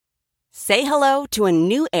Say hello to a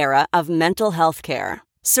new era of mental health care.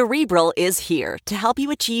 Cerebral is here to help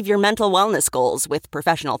you achieve your mental wellness goals with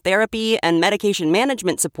professional therapy and medication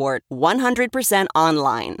management support 100%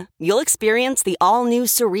 online. You'll experience the all-new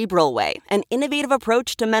Cerebral Way, an innovative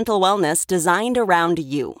approach to mental wellness designed around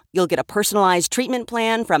you. You'll get a personalized treatment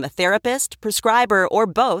plan from a therapist, prescriber, or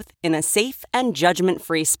both in a safe and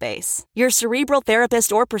judgment-free space. Your Cerebral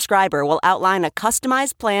therapist or prescriber will outline a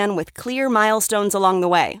customized plan with clear milestones along the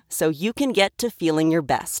way, so you can get to feeling your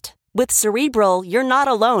best. With Cerebral, you're not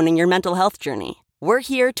alone in your mental health journey. We're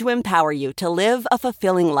here to empower you to live a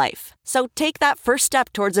fulfilling life. So take that first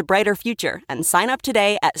step towards a brighter future and sign up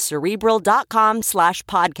today at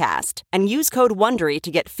Cerebral.com/podcast and use code WONDERY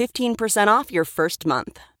to get 15% off your first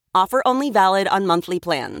month. Offer only valid on monthly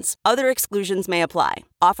plans. Other exclusions may apply.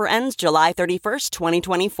 Offer ends July 31st,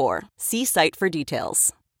 2024. See site for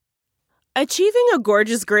details. Achieving a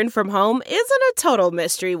gorgeous grin from home isn't a total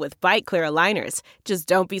mystery with Bite Clear aligners. Just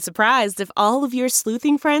don't be surprised if all of your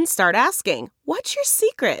sleuthing friends start asking, "What's your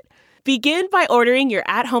secret?" Begin by ordering your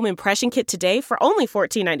at-home impression kit today for only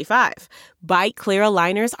 $14.95. Bite Clear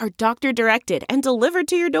aligners are doctor-directed and delivered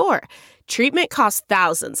to your door. Treatment costs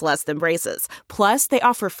thousands less than braces. Plus, they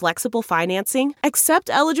offer flexible financing, accept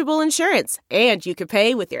eligible insurance, and you can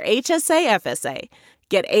pay with your HSA FSA.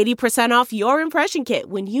 Get 80% off your impression kit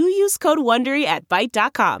when you use code WONDERY at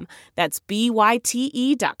Byte.com. That's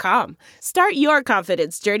BYTE.com. Start your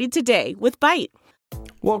confidence journey today with Byte.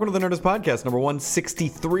 Welcome to the Nerdist Podcast, number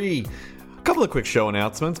 163. A couple of quick show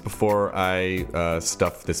announcements before I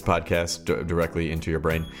stuff this podcast directly into your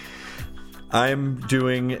brain. I'm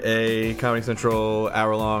doing a Comedy Central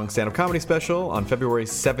hour-long stand-up comedy special on February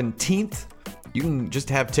 17th. You can just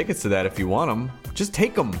have tickets to that if you want them. Just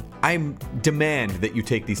take them. I demand that you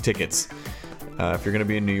take these tickets. If you're going to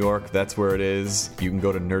be in New York, that's where it is. You can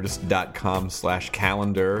go to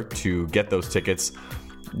nerdist.com/calendar to get those tickets.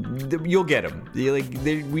 You'll get them.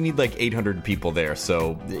 We need like 800 people there,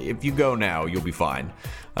 so if you go now, you'll be fine.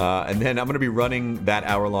 And then I'm going to be running that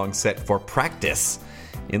hour-long set for practice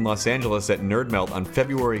in Los Angeles at Nerd Melt on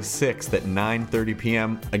February 6th at 9:30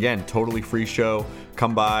 p.m. Again, totally free show.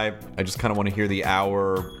 Come by. I just kind of want to hear the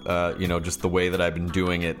hour, just the way that I've been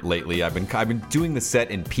doing it lately. I've been doing the set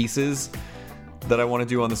in pieces that I want to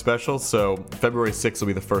do on the special, so February 6th will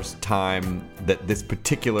be the first time that this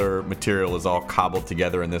particular material is all cobbled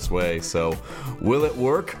together in this way. So will it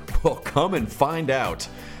work? Well, come and find out,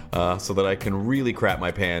 so that I can really crap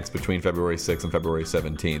my pants between February 6th and February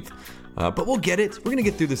 17th. But we'll get it. We're going to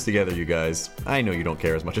get through this together, you guys. I know you don't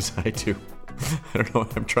care as much as I do. I don't know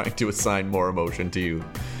if I'm trying to assign more emotion to you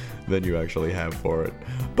than you actually have for it.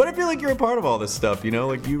 But I feel like you're a part of all this stuff,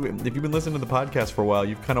 if you've been listening to the podcast for a while,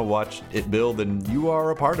 you've kind of watched it build, and you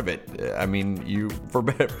are a part of it. I mean, you for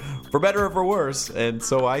better or for worse, and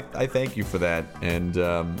so I thank you for that, and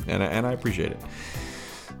I appreciate it.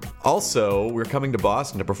 Also, we're coming to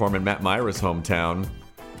Boston to perform in Matt Myra's hometown.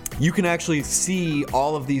 You can actually see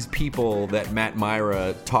all of these people that Matt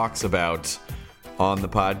Myra talks about on the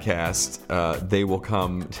podcast. They will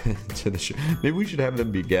come to the show. Maybe we should have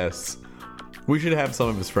them be guests. We should have some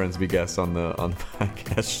of his friends be guests on the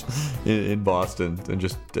podcast in Boston and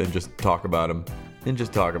just talk about him.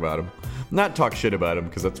 Not talk shit about him,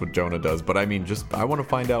 because that's what Jonah does. But I mean, I want to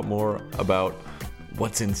find out more about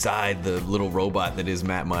what's inside the little robot that is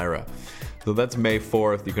Matt Myra. So that's May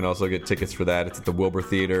 4th. You can also get tickets for that. It's at the Wilbur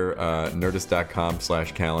Theater,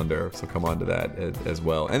 nerdist.com/calendar. So come on to that as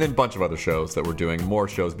well. And then a bunch of other shows that we're doing. More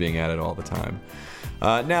shows being added all the time.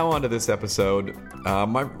 Now on to this episode.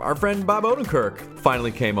 Our friend Bob Odenkirk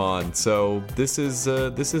finally came on. So this is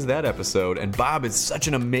that episode. And Bob is such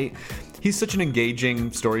he's such an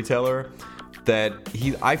engaging storyteller that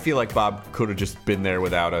I feel like Bob could have just been there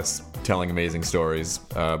without us telling amazing stories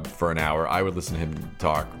for an hour. I would listen to him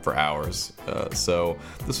talk for hours. So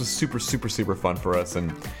this was super, super, super fun for us.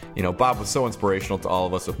 And, Bob was so inspirational to all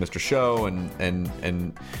of us with Mr. Show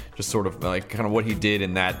and just sort of like kind of what he did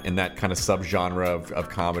in that kind of subgenre of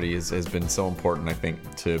comedy has been so important, I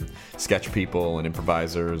think, to sketch people and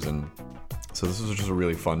improvisers. And so this was just a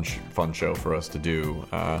really fun show for us to do.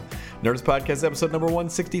 Nerdist Podcast episode number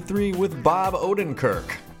 163 with Bob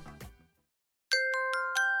Odenkirk.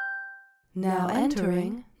 Now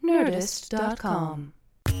entering Nerdist.com.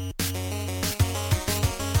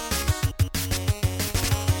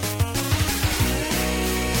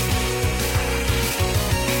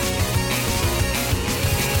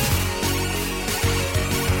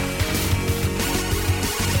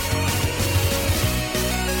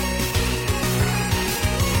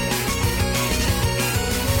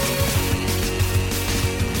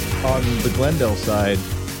 On the Glendale side,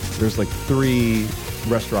 there's like 3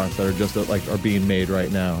 restaurants that are just are being made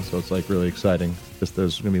right now. So it's like really exciting. Just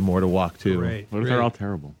there's going to be more to walk to. Great. What if they're all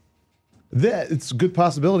terrible? It's a good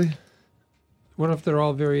possibility. What if they're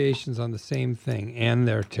all variations on the same thing and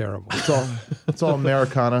they're terrible? It's all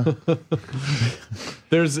Americana.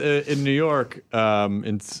 There's in New York,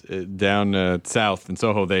 down south in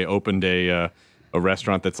Soho, they opened a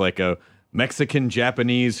restaurant that's like a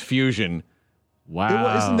Mexican-Japanese fusion.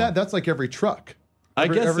 Wow. Isn't that's like every truck? I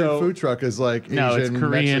guess every so. food truck is like Asian, No, it's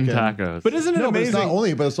Korean Mexican. tacos. But isn't it No, but amazing? it's not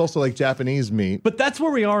only, but it's also like Japanese meat. But that's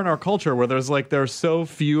where we are in our culture, where there are so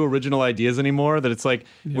few original ideas anymore that it's like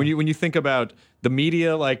when you think about the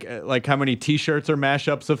media, like how many T-shirts are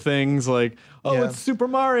mashups of things, like it's Super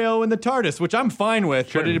Mario and the TARDIS, which I'm fine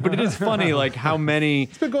with, but it is funny like how many.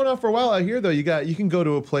 It's been going on for a while out here, though. You can go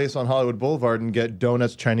to a place on Hollywood Boulevard and get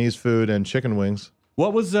donuts, Chinese food, and chicken wings.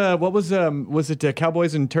 Was it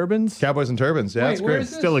Cowboys and Turbans? Cowboys and Turbans, yeah, Wait, it's where great. is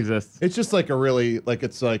this? Still exists. It's just like a really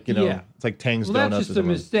it's like it's like Tang's Well, Donuts. that's just a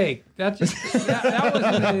mistake. That's just that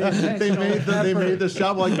wasn't an intentional They made effort. the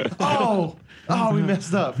shop like we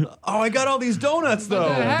messed up. Oh, I got all these donuts though,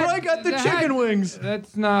 The heck- but I got the heck- chicken wings.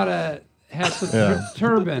 That's not a Yeah.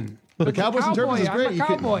 turban. The Cowboys and Turbans is great. I'm a You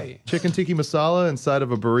can- cowboy. Chicken tikka masala inside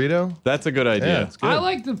of a burrito. That's a good idea. Yeah, it's good. I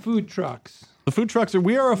like the food trucks. The food trucks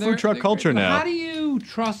we are a food truck culture now. How do you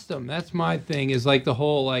trust them? That's my thing. Is like the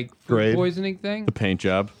whole food Grade. poisoning thing. The paint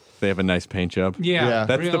job. They have a nice paint job. Yeah,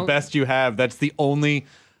 That's the best you have. That's the only.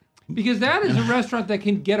 Because that is a restaurant that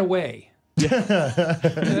can get away.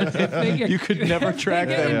 If they get, You could never track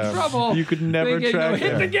they get them. in trouble. You could never they track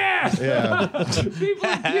hit them. the gas. Yeah. People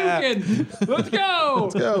are puking. Let's go.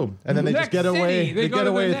 Let's go. And then they Next just get away. city. They go get to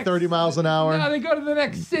the away at next- 30 miles an hour. No, they go to the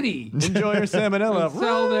next city. Enjoy your salmonella.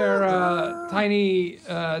 Sell their tiny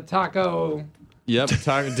taco. Yep,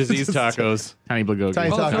 disease tacos. Tiny Blagogi. Tiny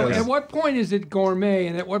Also, tacos. at what point is it gourmet,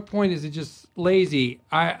 and at what point is it just lazy?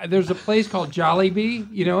 There's a place called Jollibee.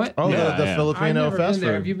 You know it? Oh, Yeah, the yeah. I've Filipino never fast been there.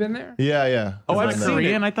 food. Have you been there? Yeah. Oh, I've seen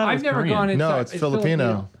Korean? it. I thought it I've was never Korean. gone inside. No, it's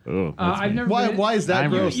Filipino. Oh, I've never. Why? Been Why is that I'm-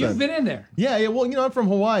 gross? You've then? been in there. Yeah. Well, I'm from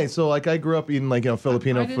Hawaii, so like I grew up eating like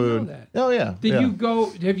Filipino I didn't food. know that. Oh yeah. Did yeah. you go?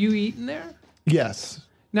 Have you eaten there? Yes.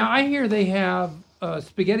 Now I hear they have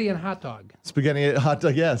spaghetti and hot dog. Spaghetti hot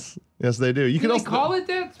dog. Yes. Yes, they do. You Do can they also call it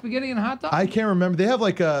that? Spaghetti and hot dog? I can't remember. They have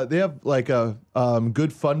like a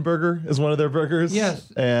Good Fun Burger is one of their burgers.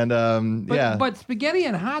 Yes. And But, but spaghetti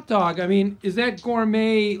and hot dog, I mean, is that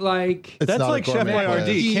gourmet like... It's That's not like a Chef gourmet Boyardee.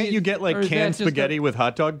 place. Can't you get Or like is that canned just spaghetti with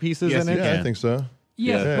hot dog pieces Yes, in it? you Yeah, I can. think so.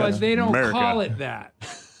 Yes, Yeah. but they don't America. call it that.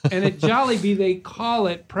 And at Jollibee, they call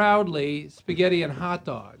it proudly spaghetti and hot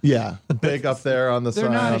dog. Yeah, big up there on the They're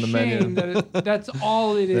sign not on the menu. ashamed that that's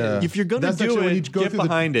all it is. Yeah. If you're gonna That's do actually when it, you go get through the-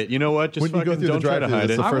 behind it. You know what? Just When you go fucking through the don't try to drive-thru, hide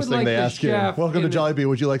that's it. the I first would thing like they the ask you. chef Welcome to in the- Jollibee.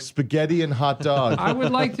 Would you like spaghetti and hot dog? I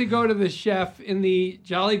would like to go to the chef in the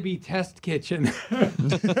Jollibee test kitchen.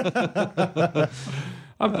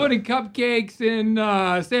 I'm putting cupcakes in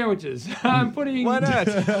sandwiches. I'm putting Why not?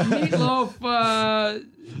 meatloaf.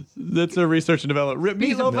 That's a research and development.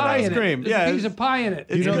 Piece Meatloaf of and pie ice in cream. it. Yeah, There's a piece of pie in it.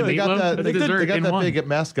 You know the they got meatloaf that. and They, the dessert got in that one. big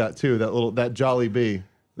mascot too. That Jollibee.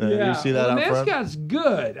 You see that well, out the front? mascot's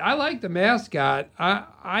good. I like the mascot.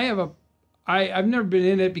 I've never been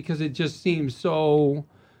in it because it just seems so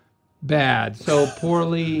bad, so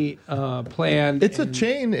poorly planned. It's a and-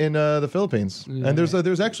 chain in the Philippines, and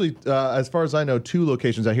there's actually, as far as I know, 2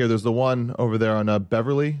 locations out here. There's the one over there on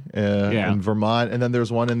Beverly in Vermont, and then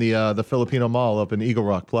there's one in the Filipino Mall up in Eagle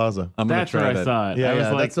Rock Plaza. I'm gonna That's try where I that. saw it. Yeah, I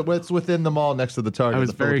was like, it's within the mall next to the Target. I was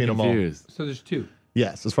the very Filipino Mall. confused. So there's 2.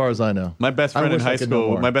 Yes, as far as I know. My best I friend in wish I high could know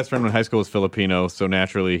school. more. My best friend in high school was Filipino, so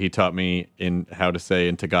naturally he taught me in how to say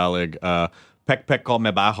in Tagalog. Pek pek kol me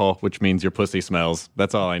baho, which means your pussy smells.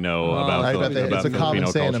 That's all I know about, I bet about it's a common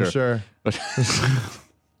Filipino saying, culture. I'm sure.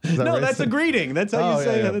 Is that No, right? that's a greeting. That's how Oh, you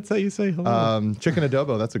say. yeah. That's how you say hello. Chicken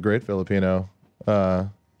adobo. That's a great Filipino.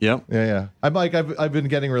 Yep. Yeah. I've been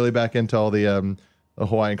getting really back into all the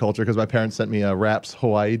Hawaiian culture because my parents sent me a Rap's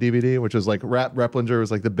Hawaii DVD, which was like Rap Replinger was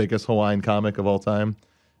like the biggest Hawaiian comic of all time,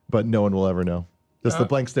 but no one will ever know. Just the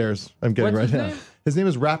blank stares I'm getting what's right his now. name? His name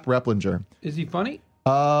is Rap Replinger. Is he funny?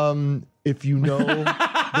 If you know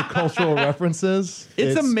the cultural references,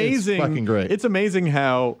 It's amazing. It's fucking great. It's amazing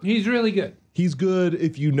how He's really good. He's good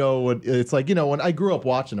if you know what it's like. You know, when I grew up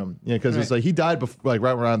watching him, because it's like he died before, like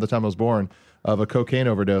right around the time I was born of a cocaine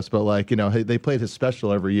overdose. But like they played his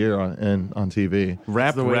special every year on TV.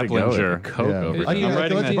 Rap the way to go. Replinger. Coke Yeah. over Is I he can a-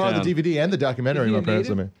 let you that borrow down. the DVD and the documentary Is he my a parents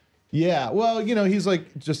sent me. native? Yeah, well, he's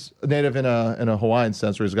like just native in a Hawaiian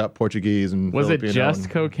sense, where he's got Portuguese and Was Filipino it just and-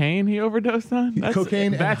 cocaine he overdosed on?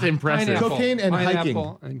 Cocaine and- That's impressive. Pineapple, Cocaine and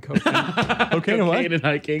pineapple and cocaine. cocaine and what? Cocaine and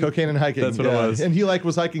hiking. Cocaine and hiking. That's what it was. And he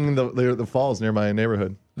was hiking in the falls near my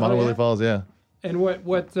neighborhood, Monowilly yeah? Falls. Yeah, And what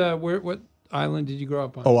island did you grow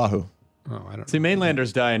up on? Oahu. Oh, I don't See, know.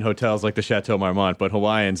 mainlanders die in hotels like the Chateau Marmont, but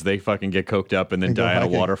Hawaiians, they fucking get coked up and then And go die at a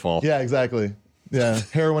hiking. waterfall. Yeah, exactly. Yeah,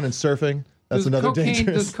 heroin and surfing. That's another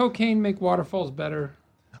dangerous. Does cocaine make waterfalls better?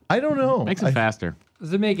 I don't know. Makes it faster.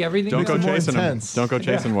 Does it make everything Don't better? go more chasing them. intense. Don't go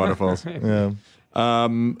chasing waterfalls. Yeah.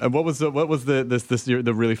 And what was the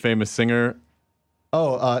really famous singer?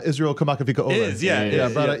 Oh, Israel Kamakafika Ole. Is, yeah, yeah,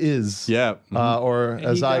 is, brother yeah. is. Yeah. Or And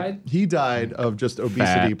as he he died? died of just obesity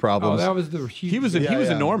Fat. Oh, problems. that was the huge. He was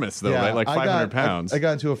Yeah. enormous though, Yeah, right? Like I 500 got- pounds. I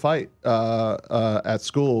got into a fight at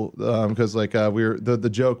school because we were the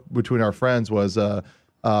joke between our friends was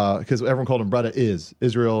because everyone called him Brother is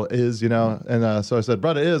Israel is and so I said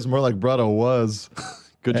Brother is more like Brother was.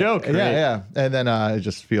 Good joke. Yeah. And then I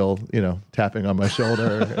just feel tapping on my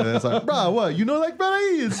shoulder and it's like bro what like Brother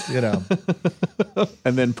is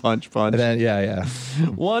And then punch. and then yeah.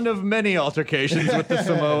 One of many altercations with the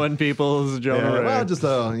Samoan peoples, Jonah Yeah, Ray. well, just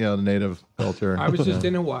the native culture. I was just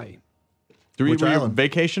in Hawaii, were you which island?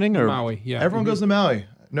 vacationing or Maui. Yeah, Everyone goes to Maui.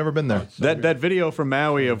 Never been there. that video from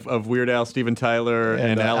Maui of Weird Al, Steven Tyler,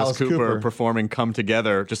 and Alice Alice Cooper Cooper performing "Come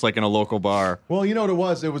Together" just like in a local bar. Well, you know what it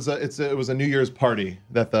was? It was a New Year's party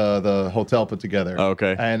that the hotel put together. Oh,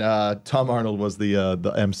 okay. And Tom Arnold was the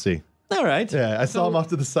MC. All right. Yeah, I saw him off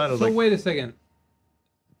to the side. I was So like, wait a second,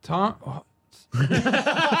 Tom.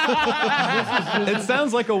 It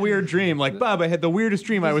sounds like a weird dream. Like Bob, I had the weirdest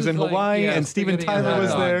dream. I was in Hawaii and Steven Tyler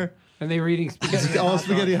was there. and they were eating spaghetti. all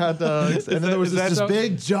spaghetti hot dogs, and then there was is that- this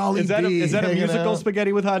big jolly Is that bee a hanging musical out.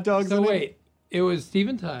 spaghetti with hot dogs? So in it? wait, it was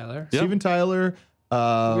Steven Tyler. Yep. Steven Tyler,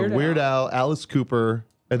 Weird Al, Alice Cooper,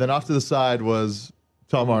 and then off to the side was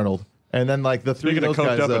Tom Arnold, and then like the three Speaking of of those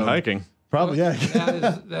coked guys. up and hiking. Probably, yeah.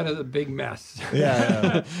 That is a big mess.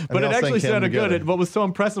 yeah. And But they it all actually sang Cam sounded good. together. What was so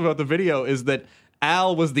impressive about the video is that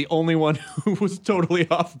Al was the only one who was totally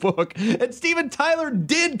off book, and Steven Tyler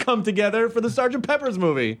did come together for the Sgt. Pepper's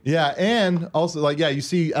movie. Yeah, and also you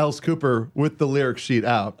see Alice Cooper with the lyric sheet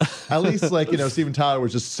out. At least Steven Tyler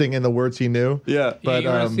was just singing the words he knew. Yeah. But you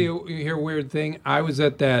want to hear a weird thing? I was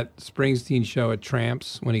at that Springsteen show at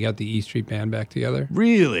Tramps when he got the E Street Band back together,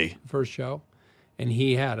 Really? first show, and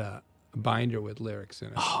he had a binder with lyrics in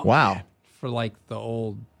it Wow. for like the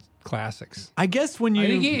old classics. I guess when I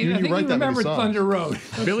think you he, I think write he that many remembered songs. Thunder Road.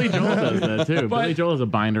 Billy Joel does that too. Billy Joel has a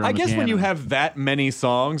binder on I the guess when piano. you have that many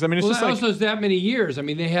songs, I mean, it's Well, just that like also is that many years. I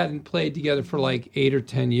mean, they hadn't played together for like 8 or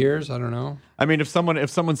 10 years. I don't know. I mean, if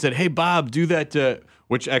someone said, "Hey, Bob, do that,"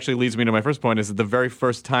 which actually leads me to my first point, is that the very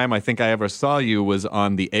first time I think I ever saw you was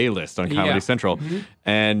on the A List on Comedy Yeah. Central,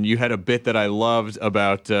 and you had a bit that I loved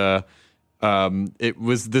about. It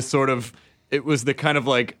was this sort of. It was the kind of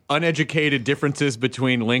like uneducated differences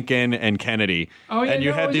between Lincoln and Kennedy. Oh yeah, and you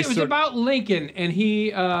no, had it was, these it was sort about Lincoln, and he.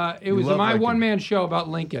 It was love my Lincoln. one-man show about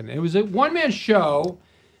Lincoln. It was a one-man show.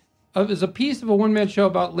 It was a piece of a one-man show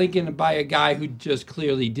about Lincoln by a guy who just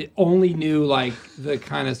clearly only knew like the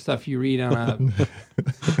kind of stuff you read on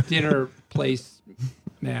a dinner place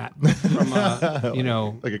mat from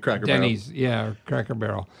Like a Cracker Barrel. Denny's, yeah, or Cracker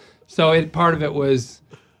Barrel. So part of it was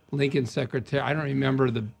Lincoln's secretary. I don't remember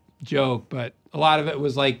the joke, but a lot of it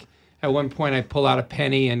was like at one point I pull out a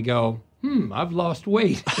penny and go, I've lost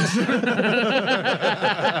weight.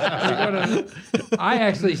 I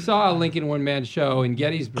actually saw a Lincoln one-man show in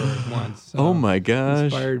Gettysburg once. So Oh my gosh!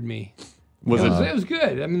 inspired me. Was It was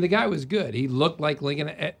good. I mean, the guy was good. He looked like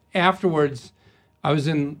Lincoln. Afterwards, I was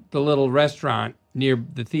in the little restaurant near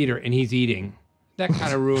the theater, and he's eating. That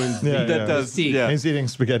kind of ruins Yeah, that yeah. does? mystique. Yeah. He's eating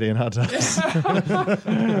spaghetti and hot dogs.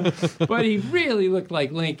 But he really looked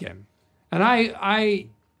like Lincoln. And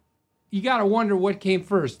you got to wonder what came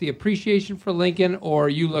first, the appreciation for Lincoln or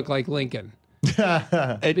you look like Lincoln.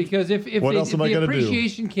 Because if What else am I the gonna do?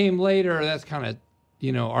 appreciation came later, that's kind of,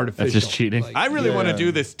 artificial. That's just cheating. Like, I really want to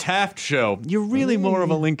do this Taft show. You're really more of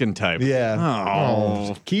a Lincoln type. Yeah.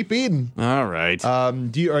 Oh. Keep eating. All right. Are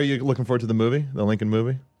you looking forward to the movie, the Lincoln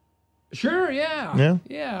movie? Sure, yeah. Yeah?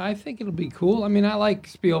 Yeah, I think it'll be cool. I mean, I like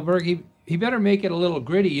Spielberg. He better make it a little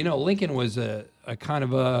gritty. Lincoln was a kind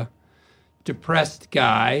of a depressed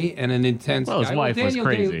guy and an intense Well, his guy. wife was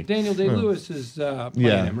crazy. Daniel Day-Lewis is playing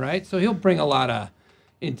Yeah. him, right? So he'll bring a lot of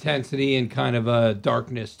intensity and kind of a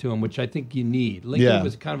darkness to him, which I think you need. Lincoln Yeah.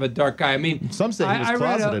 was kind of a dark guy. I mean, Some say he was I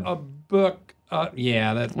read closeted. a book.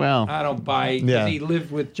 Yeah, that Well, I don't buy. 'Cause Yeah. he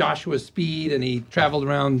lived with Joshua Speed and he traveled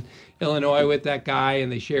around Illinois with that guy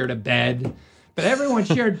and they shared a bed. But everyone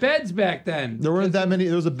shared beds back then. There weren't that many.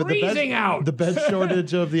 There was freezing out. The bed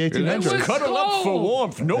shortage of the 1800s. was Cuddle up for cold.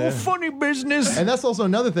 warmth. No funny business. And that's also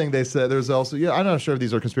another thing they said. There's also, I'm not sure if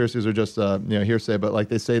these are conspiracies or just hearsay, but like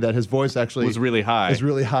they say that his voice actually Was really high. Is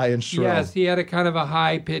really high and shrill. Yes, he had a kind of a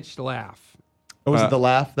high-pitched laugh. Oh, was it the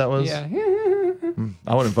laugh that was? Yeah.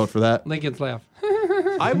 I wouldn't vote for that. Lincoln's laugh.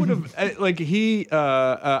 I would have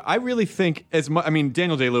I really think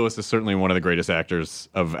Daniel Day-Lewis is certainly one of the greatest actors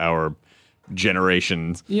of our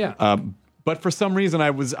generations. Yeah. But for some reason,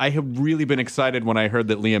 I have really been excited when I heard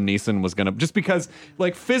that Liam Neeson was gonna, just because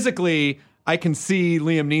like physically I can see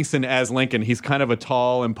Liam Neeson as Lincoln. He's kind of a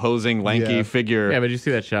tall, imposing, lanky figure. Yeah, but did you see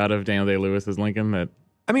that shot of Daniel Day-Lewis as Lincoln? That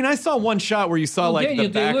I mean, I saw one shot where you saw Daniel the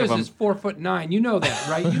back Day-Lewis of him. is 4'9". You know that,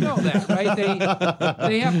 right? You know that, right?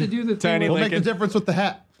 They have to do the thing. Tiny where- We'll make the difference with the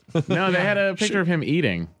hat. no, they had a picture of him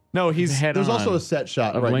eating. No, he's Head There's on also a set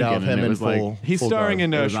shot of right now of Lincoln, him and it in was full. like- he's full starring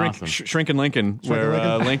garb. in It was awesome. Shrinkin' Lincoln,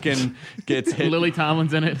 where Lincoln gets hit. Lily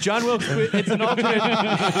Tomlin's in it. John Wilkes. It's an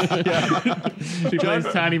alternate. She plays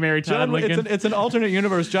Tiny Mary Todd Lincoln. It's an alternate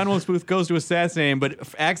universe. John Wilkes Booth goes to assassinate him, but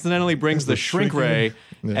accidentally brings the shrink ray,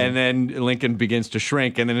 and then Lincoln begins to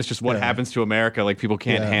shrink, and then it's just what happens to America. Like people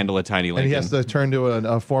can't handle a tiny Lincoln. And he has to turn to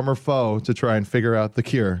a former foe to try and figure out the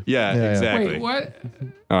cure. Yeah, exactly. Wait, what?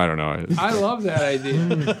 Oh, I don't know. I love that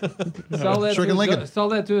idea. Sell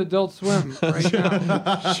that to Adult Swim right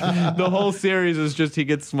now. The whole series is just he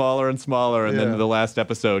gets smaller and smaller, and then the last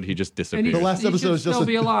episode he just And disappears. The last episode should is just still a-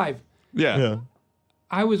 be alive. yeah.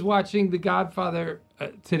 I was watching The Godfather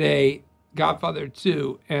today, Godfather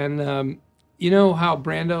 2, and you know how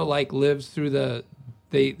Brando like lives through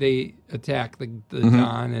they attack the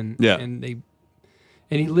Don and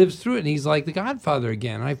he lives through it, and he's like the Godfather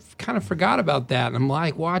again. I kind of forgot about that, and I'm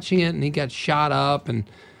like watching it, and he got shot up, and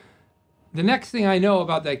the next thing I know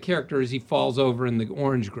about that character is he falls over in the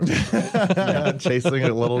orange grove. Chasing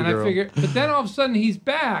a little And girl. I figure, but then all of a sudden he's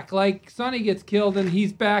back. Like Sonny gets killed, and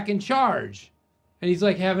he's back in charge, and he's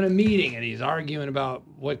like having a meeting, and he's arguing about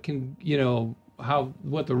what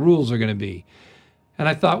the rules are going to be. And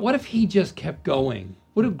I thought, what if he just kept going?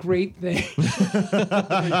 What a great thing!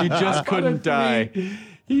 You just couldn't die.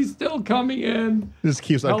 He's still coming in. Just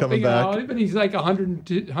keeps on coming helping back. out, but he's like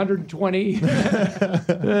 120.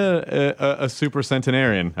 A super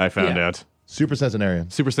centenarian, I found out. Super centenarian.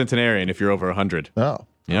 Super centenarian if you're over 100. Oh.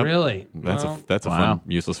 Yep. Really? That's Well, a fun,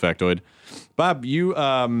 useless factoid. Bob, you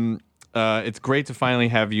it's great to finally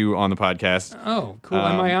have you on the podcast. Oh, cool.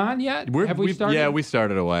 Am I on yet? Have we started? Yeah, we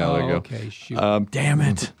started a while ago. Okay, shoot. Damn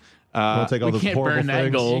it. We'll take all we those can't horrible burn that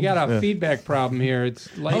things. goal. You got a feedback problem here.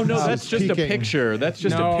 It's like Oh no, that's just a peaking. picture. That's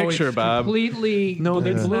just no, a picture, it's Bob. Completely No,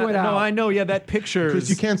 that's blew not. it out. No, I know. Yeah, that picture. Because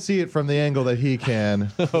you can't see it from the angle that he can.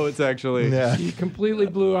 Oh, it's actually. Yeah. You completely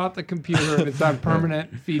blew out the computer, and it's on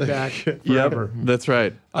permanent feedback forever. Yep, that's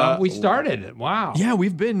right. We started it. Wow. Yeah,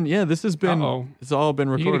 we've been. Yeah, this has been. Uh-oh. It's all been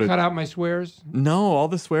You gonna recorded. cut out my swears? No, all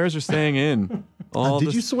the swears are staying in.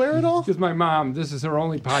 Did you swear at all? Because my mom, this is her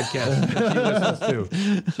only podcast that she listens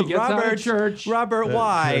to. She gets out of church. Robert,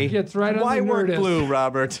 why? Gets right on Why the work Nerdist. blue,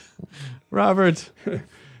 Robert? Robert.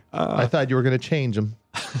 I thought you were going to change him.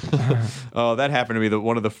 Oh, that happened to me.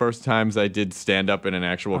 One of the first times I did stand up in an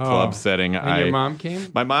actual club setting. And your mom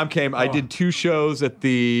came? My mom came. I did 2 shows at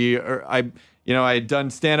the. I had done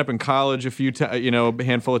stand up in college a few times. A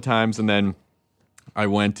handful of times, and then I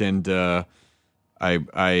went and.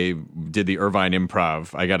 I did the Irvine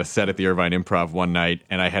Improv. I got a set at the Irvine Improv one night,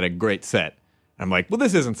 and I had a great set. I'm like, well,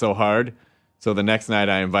 this isn't so hard. So the next night,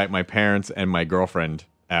 I invite my parents and my girlfriend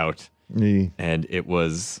out, and it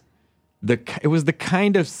was the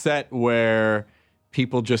kind of set where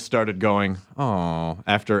people just started going, oh,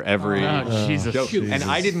 after every Jesus. joke. And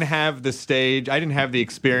I didn't have the stage. I didn't have the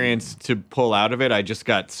experience to pull out of it. I just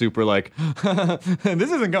got super like,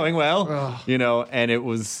 this isn't going well, and it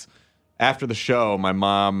was. After the show, my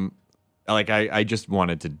mom, I just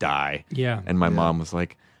wanted to die. Yeah. And my mom was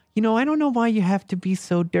like, I don't know why you have to be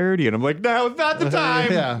so dirty. And I'm like, no, it's not the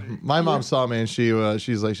time. Yeah, my mom saw me and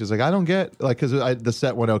she's like, I don't get because the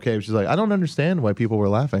set went okay. She's like, I don't understand why people were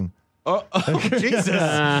laughing. Oh, Jesus.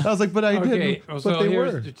 I was like, but I Okay, didn't. so But they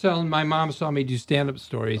here's were. telling my mom saw me do stand-up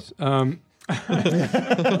stories. Wait,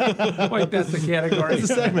 that's the category. It's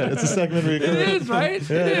a segment. It's a segment. Where you It is, right?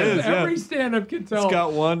 It is. Every stand-up can tell. It's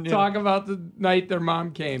got one. Yeah. Talk about the night their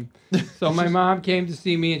mom came. So my mom came to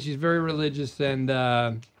see me, and she's very religious, and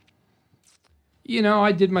I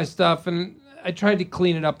did my stuff, and I tried to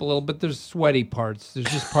clean it up a little, but there's sweaty parts. There's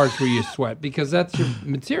just parts where you sweat because that's your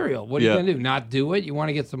material. What are you gonna do? Not do it? You want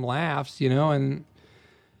to get some laughs, and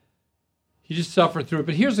you just suffer through it.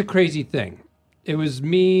 But here's the crazy thing. It was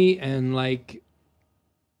me and like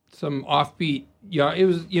some offbeat. Yeah, it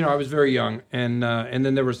was. I was very young, and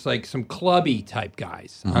then there was like some clubby type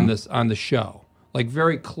guys on the show, like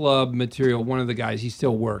very club material. One of the guys, he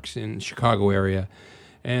still works in Chicago area,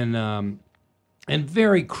 and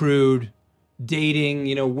very crude, dating.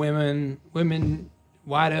 Women.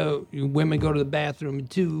 Why do women go to the bathroom in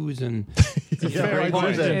twos and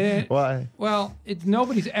Why? Well,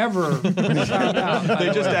 nobody's ever found out. They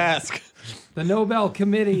just ask. The Nobel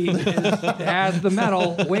Committee has the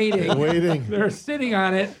medal waiting. They're sitting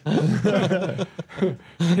on it.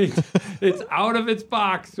 It's out of its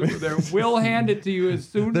box. We'll hand it to you as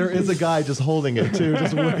soon There as is a guy just holding it too,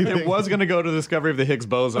 just waiting. It was going to go to the discovery of the Higgs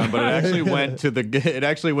boson, but it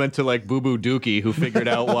actually went to like Boo Boo Dookie, who figured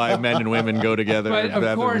out why men and women go together. But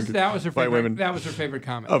of course, that was her White favorite. women. That was her favorite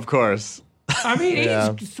comment. Of course. I mean,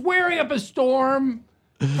 he's swearing up a storm,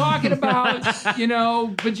 talking about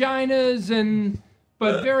vaginas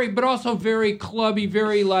but also very clubby,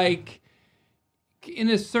 very like in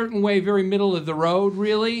a certain way, very middle of the road.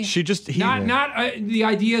 Really, the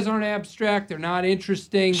ideas aren't abstract; they're not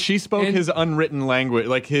interesting. She spoke his unwritten language,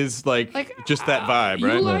 just that vibe,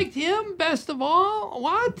 right? You liked him best of all.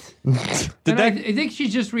 What? I think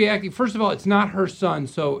she's just reacting. First of all, it's not her son,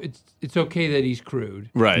 so it's okay that he's crude,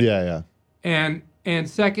 right? Yeah. And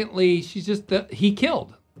secondly, she's just he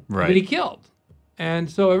killed. Right. But he killed.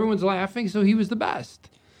 And so everyone's laughing, so he was the best.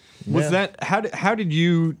 Was that how do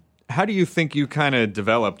you think you kind of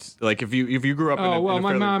developed, like if you grew up in a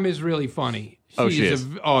my mom is really funny. She is.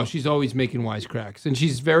 She's always making wisecracks. And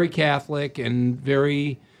she's very Catholic and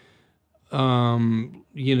very she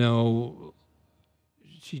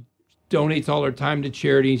donates all her time to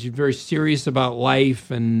charity. She's very serious about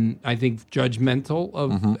life and I think judgmental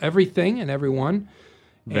of everything and everyone.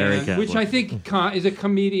 Very Catholic. Which I think is a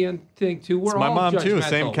comedian thing too. We're my all mom judgmental. too.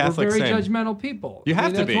 Same Catholic. We're very same. judgmental people. You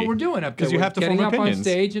have to that's be. That's what we're doing up there. Because you have to getting form up opinions. on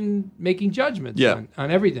stage and making judgments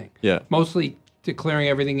on everything. Yeah. Mostly declaring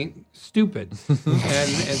everything stupid and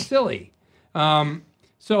silly.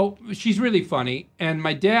 So she's really funny, and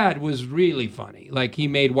my dad was really funny. Like he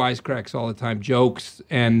made wisecracks all the time, jokes,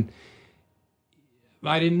 and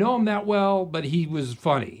I didn't know him that well, but he was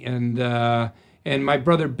funny. And my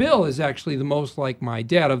brother Bill is actually the most like my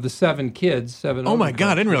dad of the 7 kids. Oh my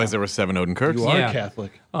God! I didn't realize there were 7 Odenkirks. You are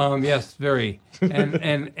Catholic. Yes, very.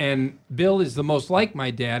 And Bill is the most like my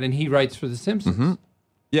dad, and he writes for The Simpsons. Mm-hmm.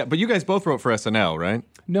 Yeah, but you guys both wrote for SNL, right?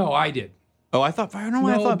 No, I did. Oh, I thought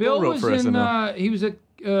Bill wrote for SNL. He was at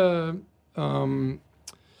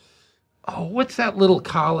what's that little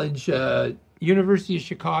college? University of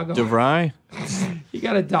Chicago. DeVry? He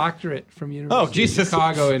got a doctorate from University of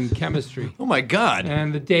Chicago in chemistry. Oh, my God.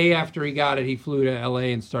 And the day after he got it, he flew to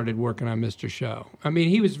L.A. and started working on Mr. Show. I mean,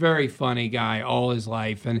 he was a very funny guy all his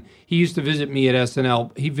life. And he used to visit me at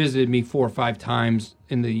SNL. He visited me 4 or 5 times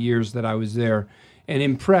in the years that I was there and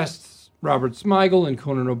impressed Robert Smigel and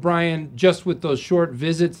Conan O'Brien just with those short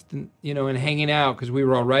visits, and hanging out because we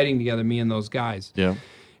were all writing together, me and those guys. Yeah.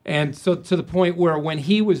 And so to the point where when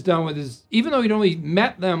he was done with even though he'd only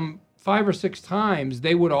met them 5 or 6 times,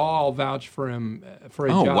 they would all vouch for him for a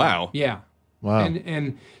job. Oh, wow. Yeah. Wow.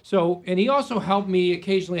 And he also helped me.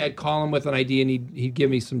 Occasionally I'd call him with an idea and he'd give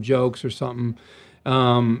me some jokes or something.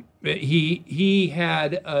 He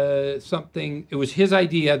had something, it was his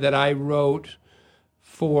idea that I wrote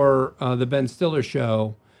for the Ben Stiller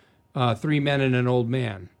show, 3 Men and an Old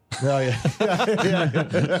Man. Oh, yeah.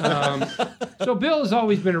 So Bill has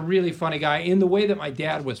always been a really funny guy in the way that my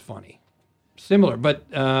dad was funny. Similar, but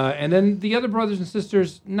and then the other brothers and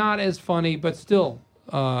sisters, not as funny, but still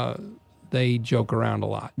they joke around a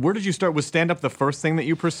lot. Where did you start? Was stand-up the first thing that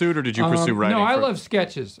you pursued, or did you pursue writing? No, I love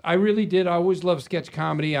sketches. I really did. I always loved sketch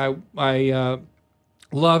comedy. I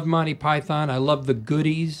loved Monty Python. I loved the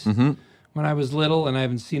Goodies. When I was little, and I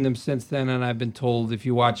haven't seen them since then, and I've been told if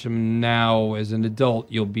you watch them now as an adult,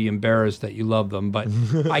 you'll be embarrassed that you love them, but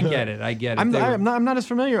I get it. I'm not as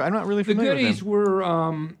familiar. I'm not really familiar The Goodies with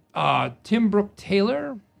were Tim Brooke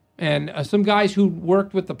Taylor and some guys who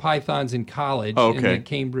worked with the Pythons in college in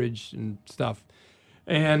Cambridge and stuff.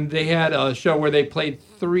 And they had a show where they played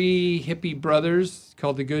 3 hippie brothers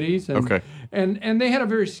called the Goodies. And, and they had a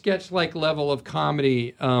very sketch-like level of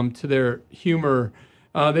comedy to their humor.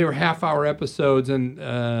 They were half-hour episodes, and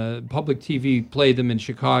public TV played them in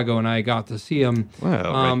Chicago, and I got to see them.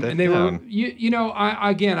 Wow, and they were,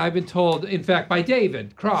 I've been told, in fact, by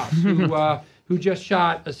David Cross, who just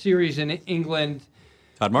shot a series in England.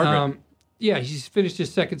 Todd Margaret. Yeah, he's finished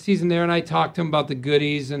his 2nd season there, and I talked to him about the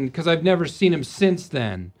Goodies, and because I've never seen him since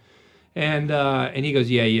then. And he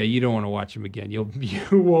goes, you don't want to watch him again. You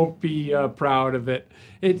won't be proud of it.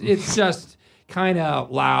 It's just kind of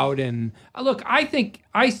loud. And look, I think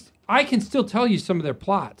I can still tell you some of their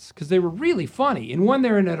plots because they were really funny. In one,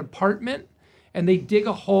 they're in an apartment and they dig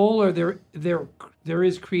a hole, or there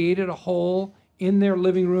is created a hole in their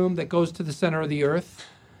living room that goes to the center of the earth.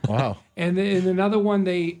 Wow. And in another one,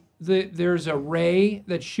 there's a ray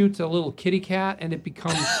that shoots a little kitty cat, and it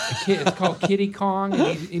becomes it's called Kitty Kong,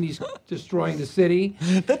 and he's destroying the city.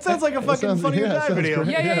 That sounds like a fucking Funny or Die video.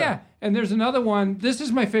 Yeah. And there's another one. This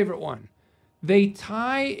is my favorite one. They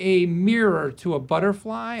tie a mirror to a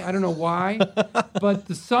butterfly. I don't know why, but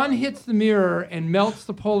the sun hits the mirror and melts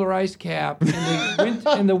the polar ice cap,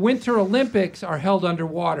 and the Winter Olympics are held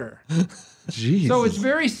underwater. Jeez. So it's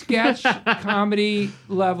very sketch comedy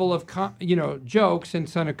level of jokes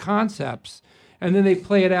and kind of concepts, and then they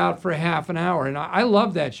play it out for half an hour. And I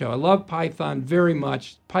love that show. I love Python very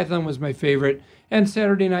much. Python was my favorite, and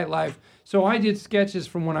Saturday Night Live. So I did sketches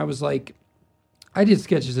from when I did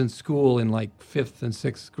sketches in school in like 5th and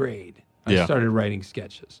 6th grade. I started writing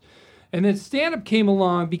sketches, and then stand-up came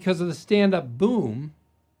along because of the stand-up boom,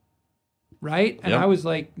 right? And I was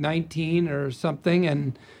like 19 or something,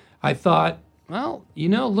 and I thought, well,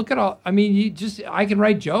 look at all. I mean, I can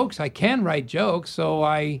write jokes. I can write jokes. So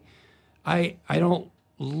I don't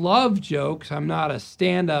love jokes. I'm not a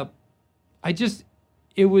stand-up.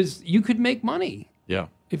 You could make money. Yeah.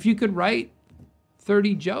 If you could write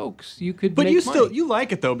 30 jokes, you could but make money. You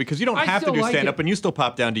like it though, because you don't have to do stand-up, and you still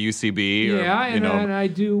pop down to UCB. And I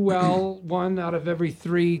do well 1 out of every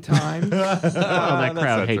 3 times. That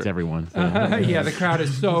crowd hates everyone. So. Yeah, the crowd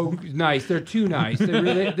is so nice. They're too nice.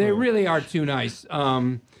 They really are too nice.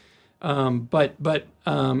 I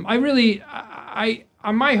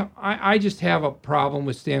just have a problem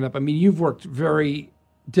with stand-up. I mean, you've worked very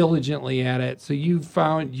diligently at it, so you've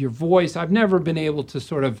found your voice. I've never been able to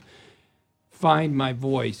sort of find my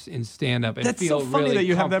voice in stand-up and That's feel so funny really that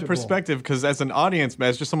you have that perspective, because as an audience,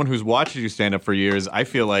 as just someone who's watched you stand up for years, I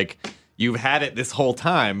feel like you've had it this whole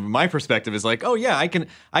time. My perspective is like, oh yeah, I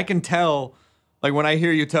can tell. Like when I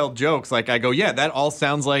hear you tell jokes, like I go, yeah, that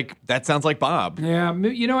sounds like Bob. Yeah,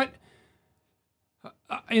 you know what?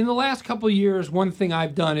 In the last couple of years, one thing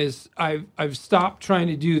I've done is I've stopped trying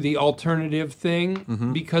to do the alternative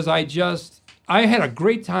thing because I had a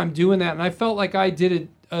great time doing that, and I felt like I did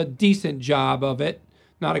a decent job of it.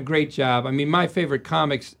 Not a great job. I mean, my favorite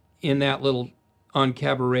comics in that little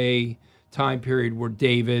on-cabaret time period were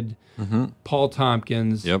David, Paul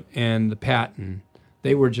Tompkins, and the Patton.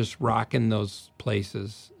 They were just rocking those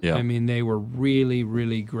places. Yeah. I mean, they were really,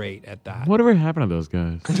 really great at that. Whatever happened to those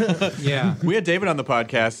guys? Yeah. We had David on the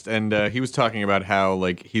podcast, and he was talking about how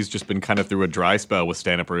like he's just been kind of through a dry spell with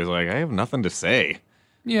stand-up where he's like, I have nothing to say.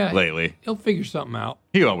 Yeah, lately. He'll figure something out.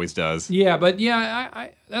 He always does. Yeah, but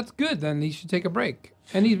I that's good. Then he should take a break.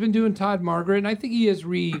 And he's been doing Todd Margaret, and I think he is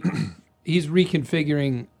he's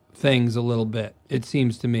reconfiguring things a little bit. It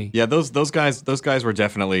seems to me. Yeah, those guys were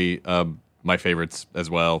definitely my favorites as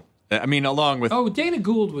well. I mean, along with Dana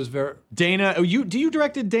Gould was very Dana. Oh, you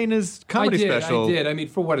directed Dana's comedy special. I did. I mean,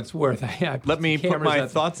 for what it's worth, I let me put my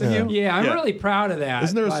thoughts in you. Yeah, I'm really proud of that.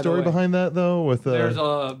 Isn't there a story behind that though? There's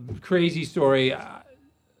a crazy story.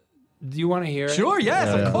 Do you want to hear it? Sure, yes,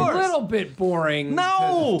 of course. A little bit boring.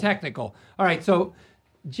 No! Technical. All right, so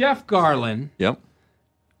Jeff Garlin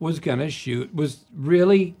was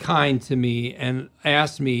really kind to me and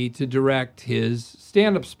asked me to direct his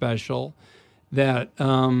stand-up special that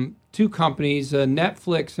 2 companies,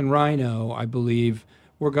 Netflix and Rhino, I believe,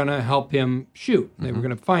 were going to help him shoot. They were going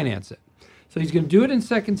to finance it. So he's going to do it in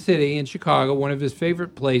Second City in Chicago, one of his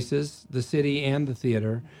favorite places, the city and the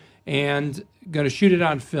theater, and going to shoot it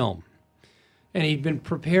on film. And he'd been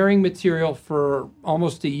preparing material for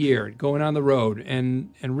almost a year, going on the road and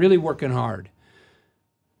really working hard.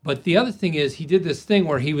 But the other thing is he did this thing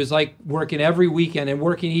where he was like working every weekend and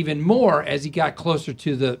working even more as he got closer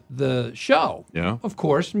to the show. Yeah. Of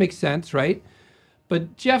course, makes sense, right?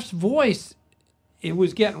 But Jeff's voice, it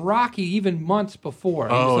was getting rocky even months before.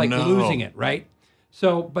 He was losing it, right?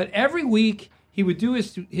 So, but every week he would do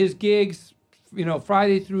his gigs,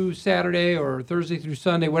 Friday through Saturday or Thursday through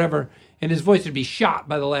Sunday, whatever, and his voice would be shot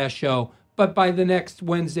by the last show, but by the next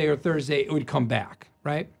Wednesday or Thursday, it would come back,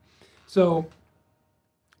 right? So,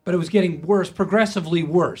 but it was getting worse, progressively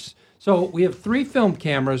worse. So we have 3 film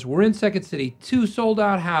cameras. We're in Second City, 2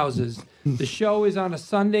 sold-out houses. The show is on a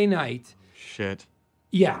Sunday night. Shit.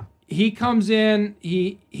 Yeah. He comes in,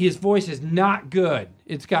 his voice is not good.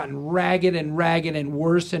 It's gotten ragged and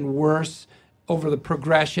worse over the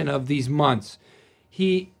progression of these months.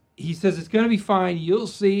 He says, it's going to be fine. You'll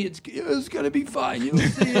see. It's going to be fine. You'll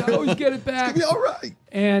see. I always get it back. It's going to be all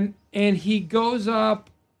right. And he goes up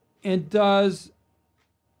and does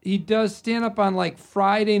he does stand up on like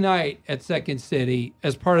Friday night at Second City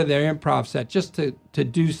as part of their improv set just to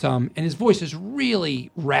do some. And his voice is really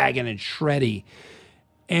ragged and shreddy.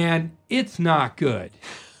 And it's not good.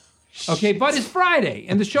 Okay, but it's Friday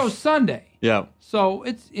and the show's Sunday. Yeah. So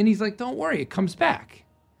and he's like, don't worry, it comes back.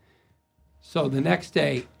 So the next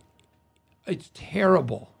day, it's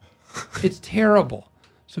terrible. It's terrible.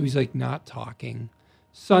 So he's like, not talking.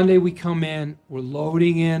 Sunday we come in, we're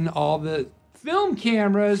loading in all the film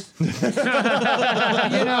cameras, on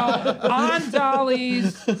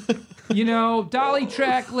dollies, dolly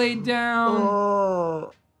track laid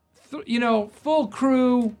down, full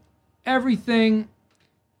crew, everything.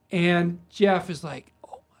 And Jeff is like,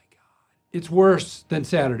 oh my God, it's worse than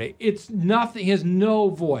Saturday. It's nothing. He has no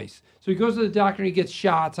voice. So he goes to the doctor and he gets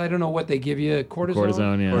shots. I don't know what they give you, cortisone?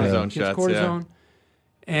 Cortisone, yeah. Cortisone Gets shots, cortisone.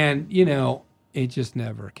 And, it just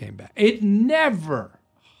never came back. It never.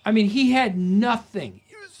 I mean, he had nothing.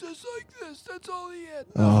 He was just like this. That's all he had.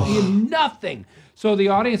 He had nothing. So the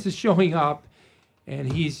audience is showing up,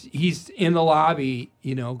 and he's in the lobby,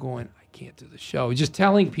 going, I can't do the show. Just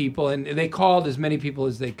telling people, and they called as many people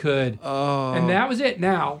as they could. Oh. And that was it.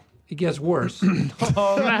 Now, it gets worse.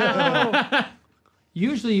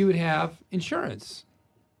 Usually you would have insurance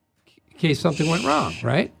in case something went wrong,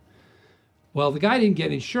 right? Well, the guy didn't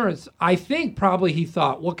get insurance. I think probably he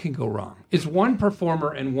thought, what can go wrong? It's one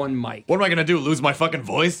performer and one mic. What am I going to do, lose my fucking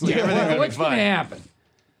voice? Yeah, what's going to happen?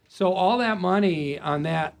 So all that money on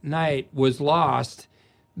that night was lost.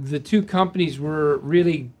 The two companies were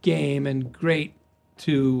really game and great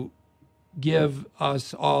to give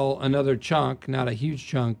us all another chunk, not a huge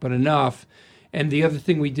chunk, but enough. And the other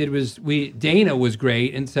thing we did was Dana was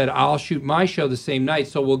great and said, I'll shoot my show the same night,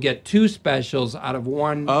 so we'll get two specials out of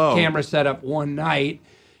one camera setup one night.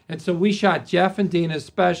 And so we shot Jeff and Dana's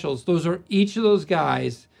specials. Those are each of those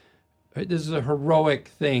guys. This is a heroic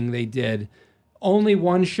thing they did. Only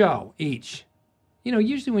one show each.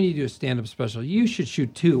 Usually when you do a stand-up special, you should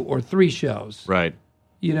shoot 2 or 3 shows. Right.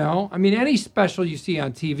 I mean, any special you see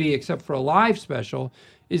on TV, except for a live special,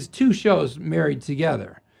 is 2 shows married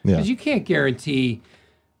together. Because you can't guarantee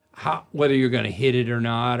whether you're going to hit it or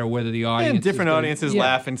not, or whether the audience. And different audiences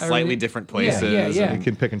laugh in slightly different places. Yeah. You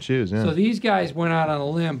can pick and choose. Yeah. So these guys went out on a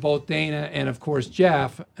limb, both Dana and of course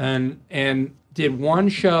Jeff, and did one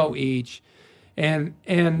show each, and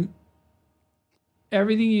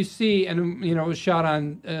everything you see, and it was shot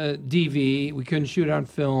on DV. We couldn't shoot it on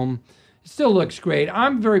film. It still looks great.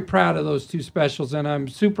 I'm very proud of those 2 specials, and I'm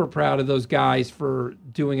super proud of those guys for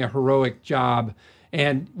doing a heroic job.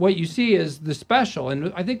 And what you see is the special.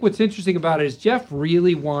 And I think what's interesting about it is Jeff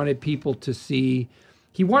really wanted people to see,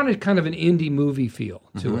 he wanted kind of an indie movie feel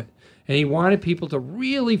to it. And he wanted people to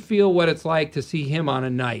really feel what it's like to see him on a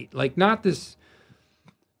night. Like not this,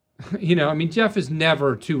 Jeff is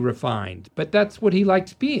never too refined, but that's what he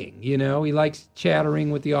likes being, He likes chattering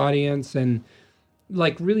with the audience and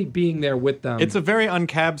like really being there with them. It's a very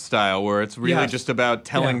uncab style where it's really just about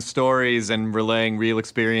telling stories and relaying real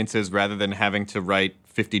experiences rather than having to write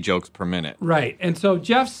 50 jokes per minute. Right. And so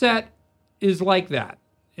Jeff's set is like that.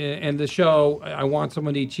 And the show, I Want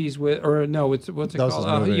Someone to Eat Cheese With, or no, what's it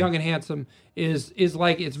called? Young and Handsome is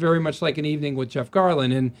like, it's very much like an evening with Jeff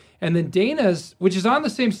Garlin. And then Dana's, which is on the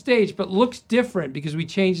same stage, but looks different because we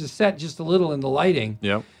changed the set just a little in the lighting.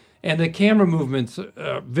 Yep. And the camera movements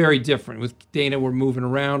are very different. With Dana, we're moving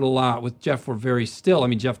around a lot. With Jeff, we're very still. I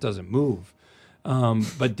mean, Jeff doesn't move.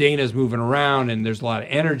 But Dana's moving around, and there's a lot of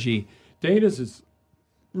energy. Dana's is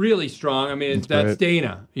really strong. I mean, that's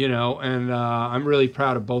Dana, and I'm really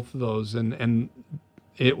proud of both of those. And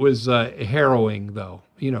it was harrowing, though,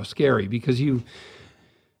 scary, because you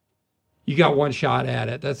got one shot at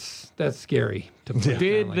it. That's scary.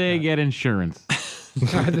 Did they get insurance?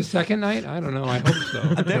 The second night? I don't know. I hope so.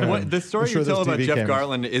 The story you tell about Jeff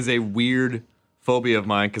Garlin is a weird phobia of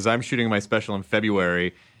mine because I'm shooting my special in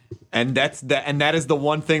February, and that is the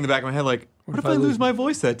one thing in the back of my head, like, what if I lose my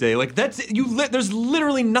voice that day? Like, there's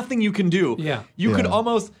literally nothing you can do. Yeah. You could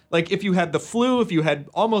almost, like, if you had the flu, if you had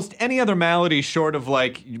almost any other malady short of,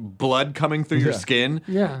 like, blood coming through your skin,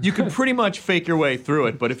 you could pretty much fake your way through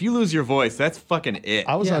it. But if you lose your voice, that's fucking it.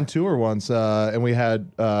 I was on tour once, and we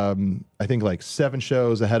had, I think, like 7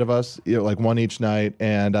 shows ahead of us, like one each night,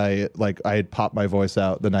 and I had popped my voice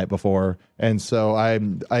out the night before. And so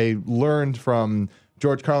I learned from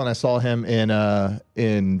George Carlin. I saw him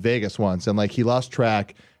in Vegas once, and like he lost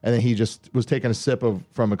track, and then he just was taking a sip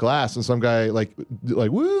from a glass, and some guy like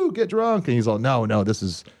woo, get drunk, and he's all, no, this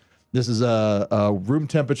is a room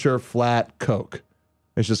temperature flat Coke.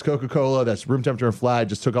 It's just Coca-Cola that's room temperature and flat.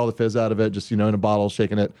 Just took all the fizz out of it, just in a bottle,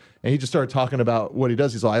 shaking it, and he just started talking about what he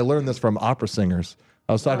does. He's like, I learned this from opera singers.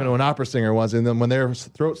 I was talking to an opera singer once, and then when their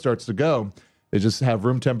throat starts to go, they just have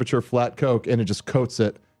room temperature flat Coke, and it just coats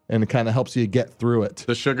it, and it kind of helps you get through it.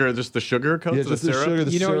 The sugar, just the sugar coats Yeah, the just the syrup? sugar,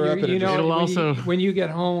 the syrup. and it just- It'll also- when you get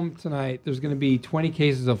home tonight, there's going to be 20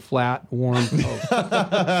 cases of flat, warm Coke.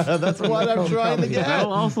 That's what I'm trying to get.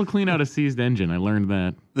 That'll also clean out a seized engine. I learned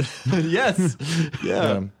that. Yes.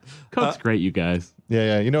 Yeah. Coke's great, you guys.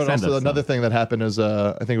 Yeah. You know what? Send Also, us another some. thing that happened is,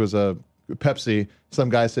 I think it was Pepsi. Some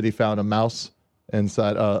guy said he found a mouse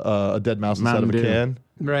inside a dead mouse inside Mountain of a Dew. can.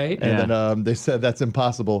 Right? And Yeah. then they said that's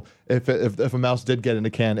impossible. If a mouse did get in a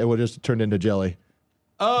can, it would just turn into jelly.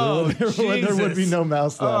 Oh, there would be no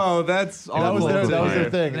mouse left. Oh, that's that was their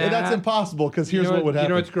awful. thing. And that's impossible because here's what would happen. You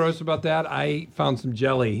know what's gross about that? I found some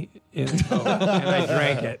jelly in Coke, and I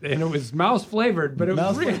drank it. And it was mouse flavored, but it was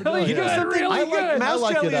Mouse-flavored, really yeah. good. Really I like good. mouse I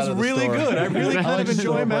like jelly it out is of the really store. good. I really I kind like of enjoy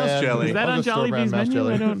store mouse brand. jelly. Is that I'll on just store brand Jollibee's mouse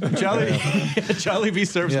menu? jelly. I don't. Jollibee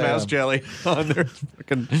serves Yeah, mouse yeah. jelly on their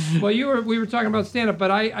fucking. Well, we were talking about stand up,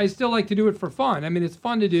 but I still like to do it for fun. I mean, it's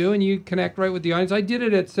fun to do, and you connect right with the audience. I did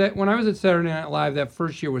it when I was at Saturday Night Live. That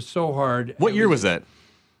first year was so hard. What year was that?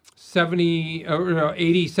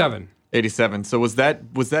 87. 87. So was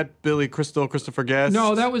that Billy Crystal, Christopher Guest?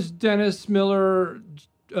 No, that was Dennis Miller,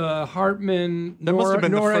 Hartman, That must have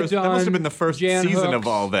been Nora the first. Dunn, That must have been the first Jan season of Hooks.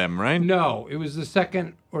 all them, right? No, it was the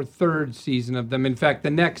second or third season of them. In fact,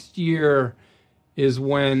 the next year is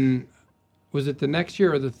when, was it the next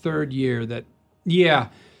year or the third year that, yeah.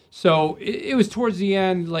 So it was towards the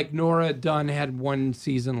end, like Nora Dunn had one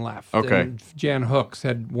season left. Okay. And Jan Hooks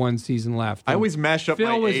had one season left. I always mash up Phil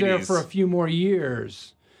my was 80s. there for a few more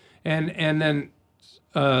years. And then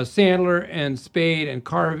Sandler and Spade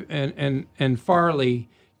and Farley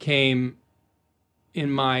came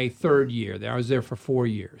in my third year. I was there for 4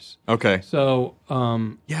 years. Okay. So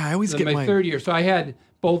Yeah, I always in get my my third year. So I had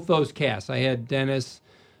both those casts. I had Dennis,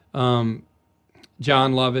 John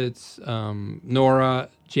Lovitz, Nora,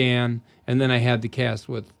 Jan, and then I had the cast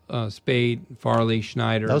with Spade, Farley,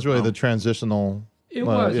 Schneider. That was really the transitional. It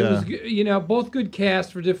was. yeah. It was, both good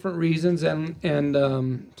casts for different reasons, and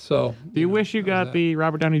so. Do you wish you got the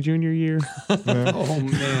Robert Downey Jr. year? Oh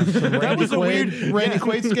man. That was a weird. Randy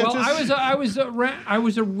Quaid sketches. Well, I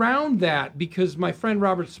was around that because my friend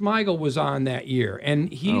Robert Smigel was on that year, and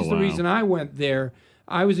he's the wow. reason I went there.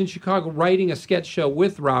 I was in Chicago writing a sketch show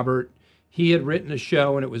with Robert. He had written a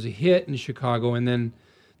show, and it was a hit in Chicago. And then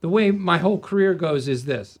the way my whole career goes is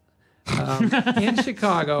this: in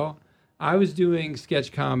Chicago, I was doing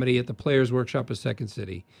sketch comedy at the Players Workshop of Second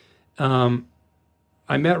City.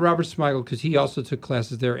 I met Robert Smigel because he also took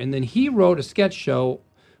classes there, and then he wrote a sketch show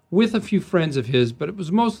with a few friends of his, but it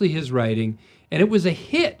was mostly his writing, and it was a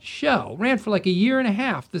hit show. Ran for like a year and a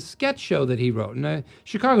half, the sketch show that he wrote. And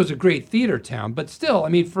Chicago's a great theater town, but still, I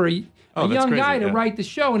mean, for a that's young crazy, guy to yeah. write the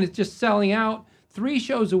show, and it's just selling out, 3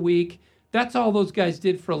 shows a week. That's all those guys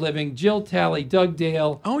did for a living. Jill Talley, Doug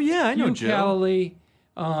Dale, Oh yeah, I know Hugh Jill. Calloway,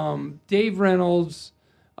 Dave Reynolds.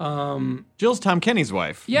 Jill's Tom Kenny's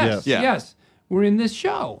wife. Yes, Yeah. yes. We're in this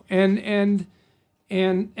show, and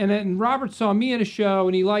Robert saw me in a show,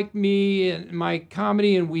 and he liked me and my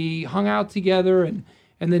comedy, and we hung out together, and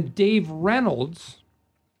then Dave Reynolds,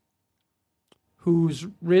 who's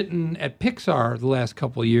written at Pixar the last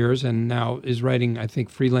couple of years, and now is writing, I think,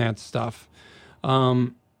 freelance stuff,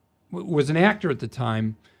 was an actor at the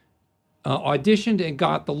time, auditioned and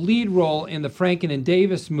got the lead role in the Franken and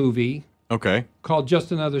Davis movie Okay. called Just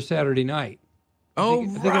Another Saturday Night. Oh, I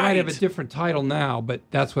think it might have a different title now, but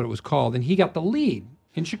that's what it was called. And he got the lead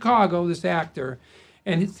in Chicago, this actor,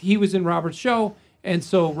 and he was in Robert's show. And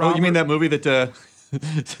so Robert, Oh, you mean that movie that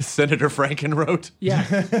Senator Franken wrote? Yeah,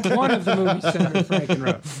 one of the movies Senator Franken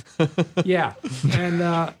wrote. Yeah,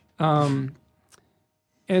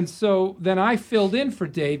 and so then I filled in for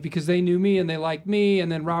Dave because they knew me and they liked me.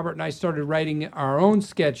 And then Robert and I started writing our own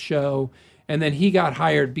sketch show. And then he got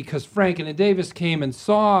hired because Franken and Davis came and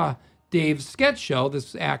saw Dave's sketch show,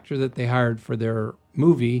 this actor that they hired for their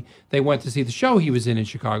movie. They went to see the show he was in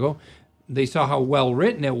Chicago. They saw how well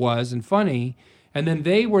written it was and funny. And then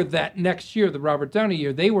they were that next year, the Robert Downey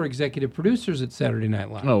year, they were executive producers at Saturday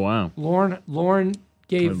Night Live. Oh, wow. Lauren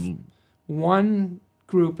gave one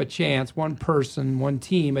group a chance, one person, one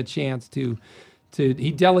team a chance to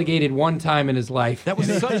he delegated one time in his life. That was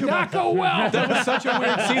such a not go well. That was such a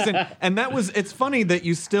weird season, and it's funny that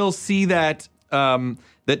you still see that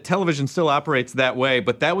that television still operates that way.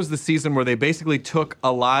 But that was the season where they basically took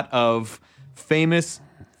a lot of famous,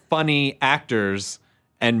 funny actors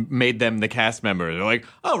and made them the cast members. They're like,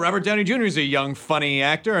 oh, Robert Downey Jr. is a young, funny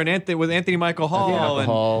actor, and Anthony Michael Hall and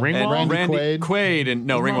Ringwald? Randy Quaid, and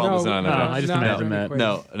Ringwald wasn't on that. I just imagined that.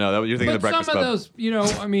 No, you're thinking of the But Breakfast some of Club.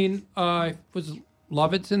 those, I mean, I was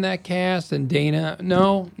Lovett's in that cast, and Dana.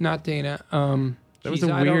 No, not Dana. That was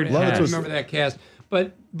a I weird don't cast. remember that cast.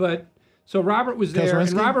 But so Robert was there, and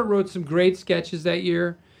Kazurinsky? Robert wrote some great sketches that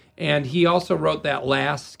year. And he also wrote that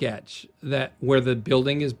last sketch where the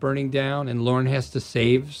building is burning down and Lorne has to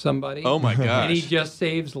save somebody. Oh my gosh. And he just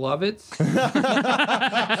saves Lovitz.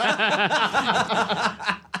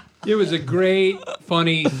 It was a great,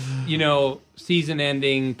 funny,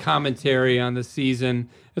 season-ending commentary on the season.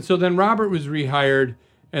 And so then Robert was rehired,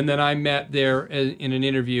 and then I met there in an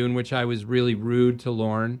interview in which I was really rude to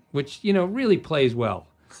Lorne, which, really plays well.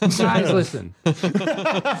 Guys, listen.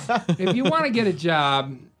 If you want to get a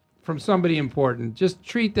job from somebody important, just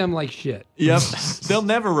treat them like shit. Yep. They'll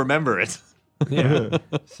never remember it. Yeah.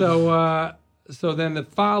 So then the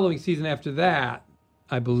following season after that,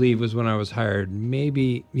 I believe, was when I was hired.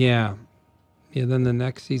 Maybe, yeah. Yeah, then the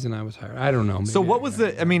next season I was hired. I don't know. So what was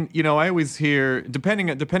I always hear,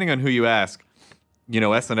 depending on who you ask,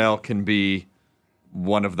 SNL can be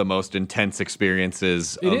one of the most intense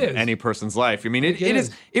experiences of any person's life. I mean, it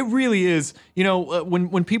is. It really is.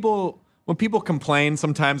 When people complain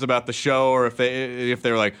sometimes about the show, or if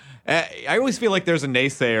they're like, I always feel like there's a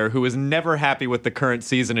naysayer who is never happy with the current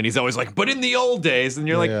season, and he's always like, but in the old days, and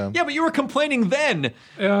you're yeah, but you were complaining then.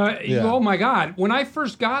 Oh my God. When I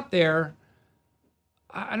first got there,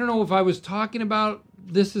 I don't know if I was talking about,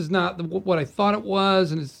 this is not what I thought it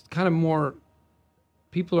was, and it's kind of more,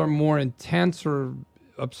 people are more intense or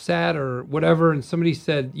upset or whatever, and somebody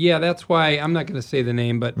said, yeah, that's why, I'm not going to say the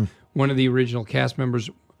name, but one of the original cast members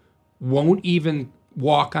won't even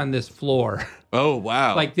walk on this floor. Oh,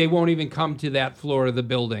 wow. Like, they won't even come to that floor of the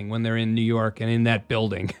building when they're in New York and in that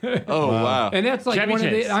building. Oh, wow. And that's like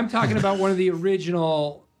I'm talking about one of the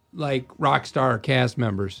original, like, rock star cast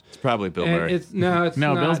members. It's probably Bill Murray. It's not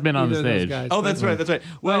Bill's been on the stage. Guys, oh, that's right.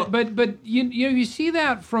 Well, but you see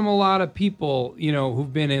that from a lot of people,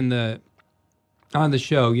 who've been on the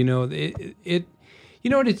show.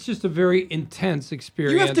 It's just a very intense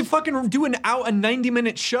experience. You have to fucking do a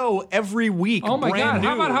 90-minute show every week. Oh my God! New.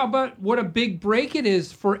 How about what a big break it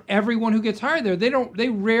is for everyone who gets hired there? They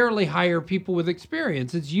rarely hire people with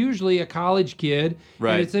experience. It's usually a college kid,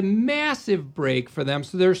 right? And it's a massive break for them.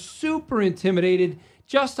 So they're super intimidated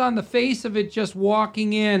just on the face of it, just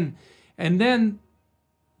walking in, and then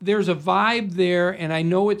there's a vibe there, and I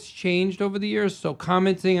know it's changed over the years, so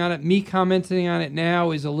commenting on it now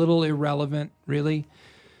is a little irrelevant, really.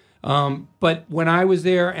 But when I was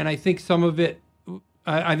there, and I think some of it,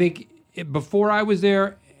 before I was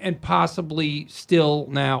there, and possibly still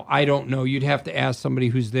now, I don't know. You'd have to ask somebody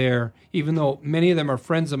who's there, even though many of them are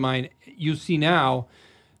friends of mine. You see now,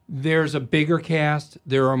 there's a bigger cast.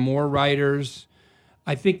 There are more writers.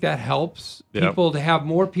 I think that helps people to have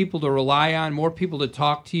more people to rely on, more people to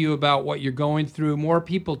talk to you about what you're going through, more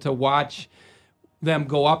people to watch them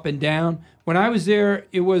go up and down. When I was there,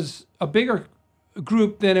 it was a bigger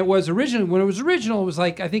group than it was originally. When it was original, it was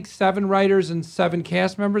like, I think 7 writers and 7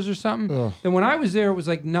 cast members or something. Ugh. And when I was there, it was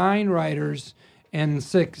like 9 writers and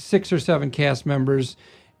 6 or 7 cast members.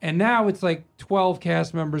 And now it's like 12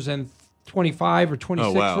 cast members and 25 or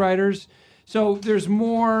 26 writers. So there's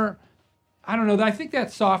more. I don't know. I think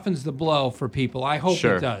that softens the blow for people. I hope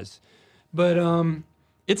it does. But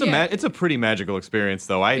it's a pretty magical experience,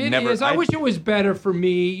 though. I wish it was better for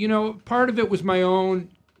me. Part of it was my own.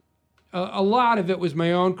 A lot of it was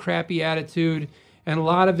my own crappy attitude, and a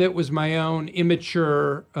lot of it was my own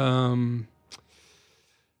immature.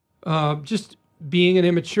 Just being an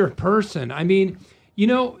immature person. I mean,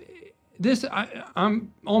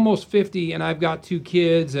 I'm almost 50, and I've got 2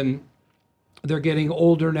 kids, and they're getting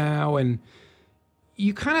older now, and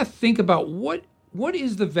you kind of think about what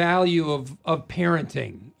is the value of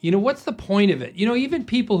parenting? What's the point of it? Even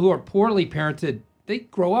people who are poorly parented, they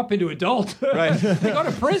grow up into adults. Right. They go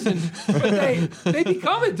to prison, but they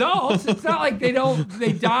become adults. It's not like they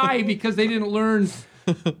die because they didn't learn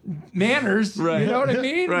manners. Right. You know what I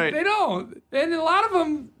mean? Right. They don't. And a lot of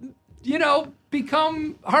them,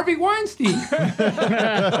 become Harvey Weinstein.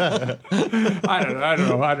 I don't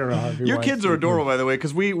know. Harvey Your Weinstein. kids are adorable, by the way,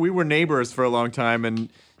 because we were neighbors for a long time, and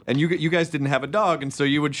you guys didn't have a dog, and so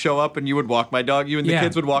you would show up and you would walk my dog. You and the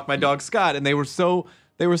kids would walk my dog Scott, and they were so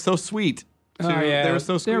sweet. Oh, yeah. They were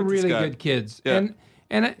so sweet. They're really Scott. good kids. Yeah.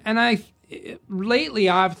 And I lately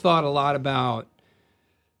I've thought a lot about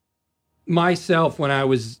myself when I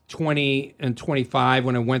was 20 and 25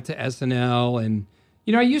 when I went to SNL, and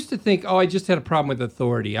I used to think, I just had a problem with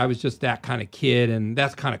authority. I was just that kind of kid, and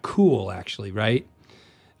that's kind of cool, actually, right?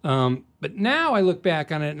 But now I look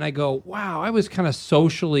back on it and I go, wow, I was kind of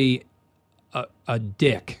socially a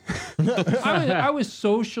dick. I was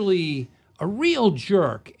socially a real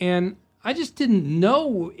jerk, and I just didn't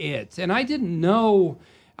know it, and I didn't know.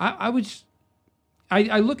 I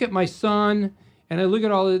look at my son, and I look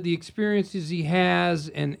at all of the experiences he has,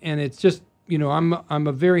 and it's just, I'm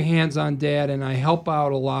a very hands-on dad, and I help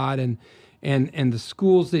out a lot, and the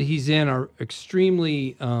schools that he's in are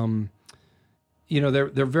extremely,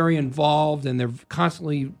 they're very involved, and they're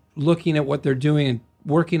constantly looking at what they're doing and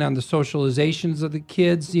working on the socializations of the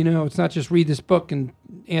kids. It's not just read this book and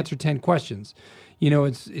answer 10 questions.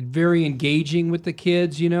 It's very engaging with the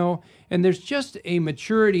kids, and there's just a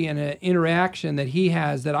maturity and an interaction that he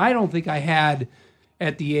has that I don't think I had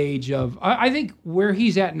at the age of, I think where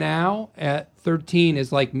he's at now at 13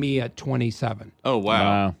 is like me at 27. Oh,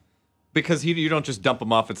 wow. Because you don't just dump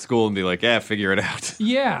him off at school and be like, figure it out.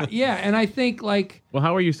 Yeah. And I think like... Well,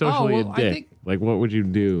 how are you socially a dick? I think, like, what would you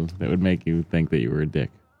do that would make you think that you were a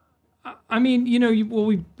dick? I mean,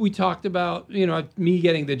 we talked about, me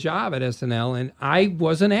getting the job at SNL, and I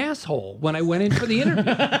was an asshole when I went in for the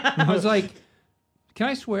interview. I was like, can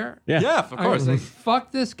I swear? Yeah, of course. I was like,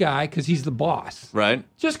 fuck this guy because he's the boss. Right.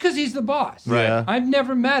 Just because he's the boss. Right. Yeah. I've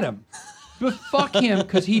never met him. But fuck him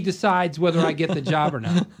because he decides whether I get the job or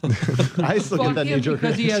not. I still Fuck get that him knee-jerk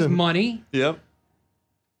because he has reaction. money. Yep.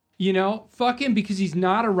 Fuck him because he's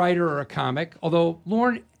not a writer or a comic, although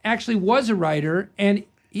Lorne actually was a writer and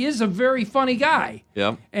he is a very funny guy.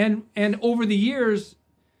 Yep. And over the years,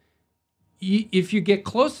 if you get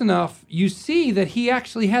close enough, you see that he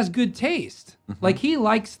actually has good taste. Mm-hmm. Like, he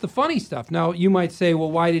likes the funny stuff. Now, you might say, well,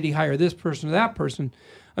 why did he hire this person or that person?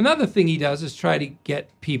 Another thing he does is try to get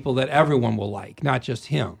people that everyone will like, not just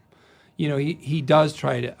him. He does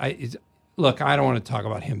try to... Look, I don't want to talk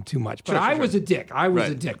about him too much, but I was a dick. I was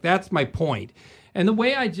a dick. That's my point. And the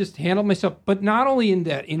way I just handled myself, but not only in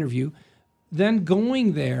that interview, then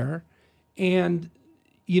going there and,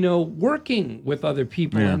 working with other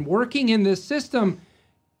people and working in this system,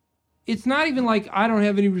 it's not even like I don't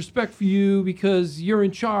have any respect for you because you're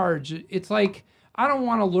in charge. It's like, I don't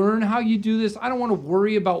want to learn how you do this. I don't want to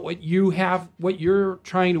worry about what you're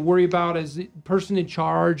trying to worry about as the person in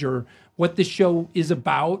charge or what the show is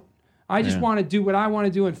about. I just want to do what I want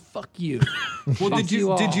to do and fuck you. Well, did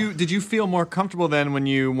you feel more comfortable then when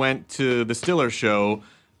you went to the Stiller show?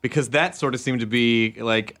 Because that sort of seemed to be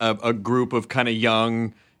like a group of kind of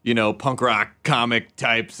young, punk rock comic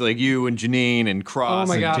types like you and Janine and Cross.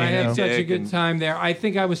 Oh my God, and I had Dick such a good time there. I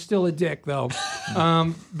think I was still a dick though,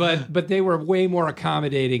 but they were way more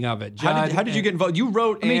accommodating of it. How did you get involved? You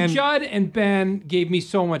wrote. Judd and Ben gave me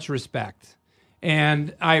so much respect,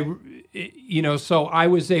 and so I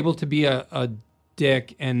was able to be a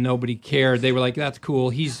dick and nobody cared. They were like, that's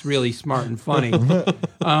cool. He's really smart and funny.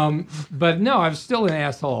 But no, I was still an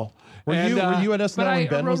asshole. Were you at SNL when Ben was there?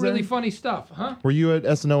 I wrote really there? funny stuff, huh? Were you at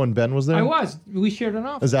SNL when Ben was there? I was. We shared an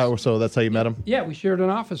office. Is that so? That's how you met him? Yeah, we shared an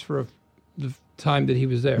office for the time that he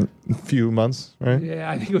was there. A few months, right?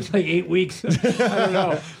 Yeah, I think it was like 8 weeks. I don't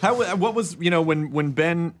know. What was when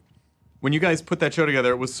Ben... When you guys put that show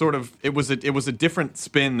together, it was a different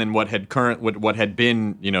spin than what had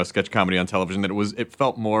been sketch comedy on television. It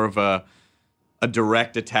felt more of a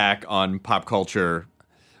direct attack on pop culture.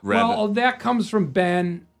 Well, that comes from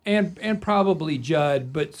Ben and probably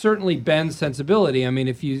Judd, but certainly Ben's sensibility. I mean,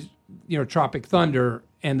 if you Tropic Thunder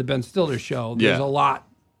and the Ben Stiller show, there's a lot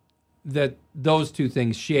that those two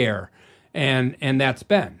things share, and that's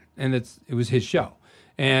Ben, and it was his show,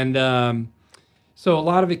 and. So a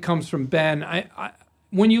lot of it comes from Ben.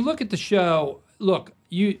 When you look at the show,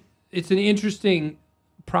 it's an interesting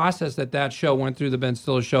process that show went through, the Ben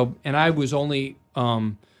Stiller show, and I was only,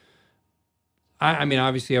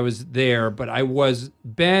 obviously I was there, but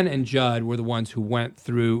Ben and Judd were the ones who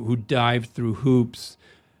dived through hoops,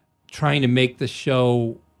 trying to make the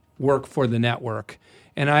show work for the network.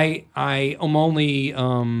 And I am only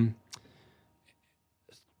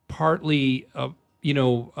partly... a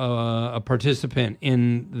participant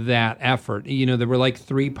in that effort. There were like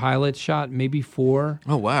 3 pilots shot, maybe 4.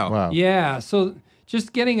 Oh, wow. Yeah, so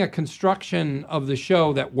just getting a construction of the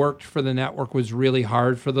show that worked for the network was really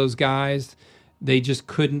hard for those guys. They just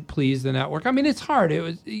couldn't please the network. I mean, it's hard. It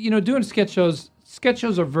was, doing sketch shows. Sketch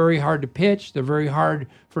shows are very hard to pitch. They're very hard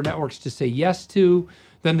for networks to say yes to.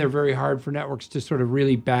 Then they're very hard for networks to sort of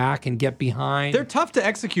really back and get behind. They're tough to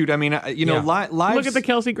execute. I mean, live. Look at the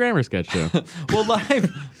Kelsey Grammer sketch show. Well,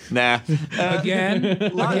 live. Nah. Again,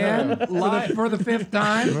 for the 5th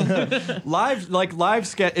time. Live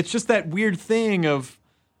sketch. It's just that weird thing of,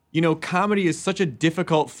 comedy is such a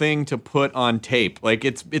difficult thing to put on tape. Like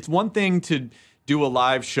it's one thing to do a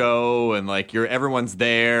live show and like everyone's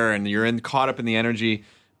there and you're caught up in the energy.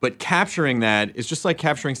 But capturing that is just like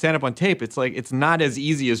capturing stand-up on tape. It's like it's not as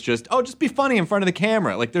easy as just be funny in front of the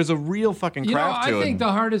camera. Like there's a real fucking craft to it. I think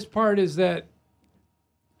the hardest part is that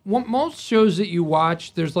most shows that you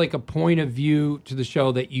watch, there's like a point of view to the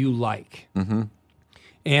show that you like,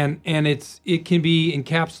 and it can be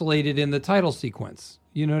encapsulated in the title sequence.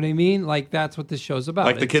 You know what I mean? Like that's what this show's about.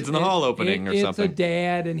 Like the Kids in the Hall opening or something. It's a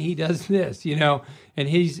dad and he does this, and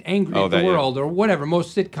he's angry at the world or whatever.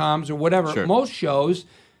 Most sitcoms or whatever. Sure. Most shows,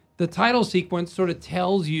 the title sequence sort of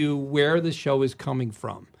tells you where the show is coming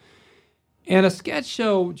from. And a sketch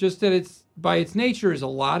show, just that it's by its nature, is a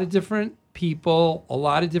lot of different people, a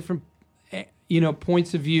lot of different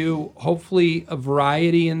points of view, hopefully a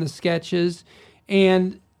variety in the sketches.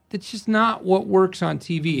 And it's just not what works on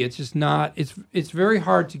TV. It's just not. It's very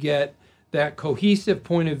hard to get that cohesive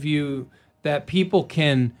point of view that people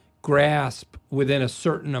can grasp within a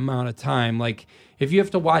certain amount of time. Like if you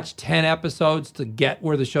have to watch 10 episodes to get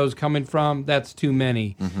where the show's coming from, that's too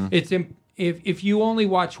many. It's if you only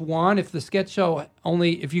watch one, if the sketch show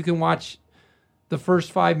if you can watch the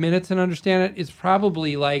first 5 minutes and understand it, it's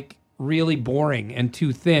probably like really boring and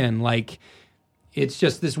too thin. Like it's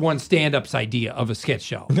just this one stand-up's idea of a sketch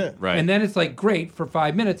show. Right. And then it's like great for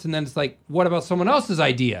 5 minutes. And then it's like, what about someone else's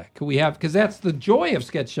idea? Could we have, because that's the joy of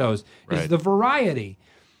sketch shows is the variety.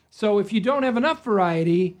 So if you don't have enough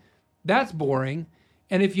variety, that's boring.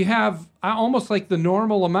 And if you have almost like the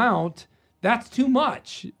normal amount, that's too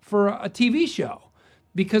much for a TV show.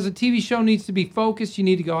 Because a TV show needs to be focused. You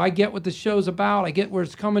need to go, I get what the show's about. I get where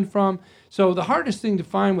it's coming from. So the hardest thing to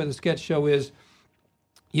find with a sketch show is,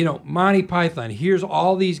 Monty Python, here's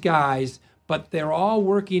all these guys, but they're all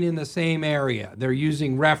working in the same area. They're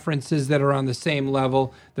using references that are on the same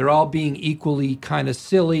level. They're all being equally kind of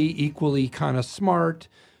silly, equally kind of smart.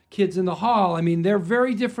 Kids in the Hall, I mean, they're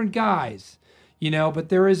very different guys, but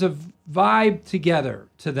there is a vibe together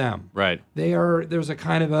to them. Right. There's a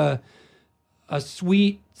kind of a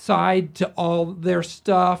sweet side to all their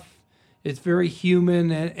stuff. It's very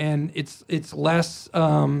human and it's less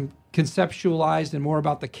conceptualized and more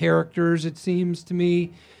about the characters, it seems to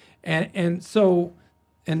me. And so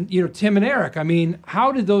Tim and Eric, I mean,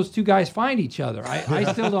 how did those two guys find each other?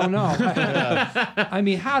 I still don't know. I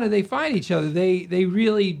mean, how did they find each other? They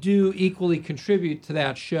really do equally contribute to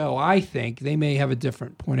that show, I think. They may have a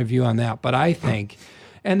different point of view on that, but I think.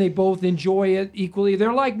 And they both enjoy it equally.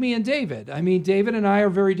 They're like me and David. I mean, David and I are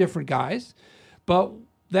very different guys, but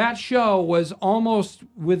that show was almost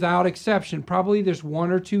without exception. Probably there's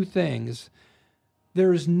one or two things.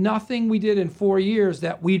 There's nothing we did in 4 years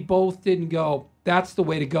that we both didn't go, that's the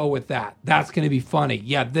way to go with that. That's going to be funny.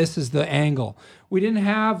 Yeah, this is the angle.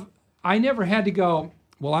 I never had to go,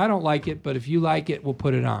 well, I don't like it, but if you like it, we'll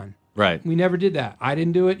put it on. Right. We never did that. I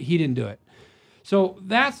didn't do it. He didn't do it. So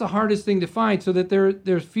that's the hardest thing to find, so that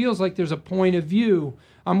there feels like there's a point of view.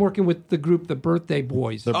 I'm working with the group, the Birthday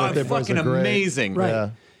Boys. The Birthday Boys fucking are great. amazing. Right. Yeah.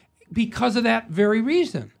 Because of that very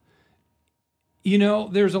reason.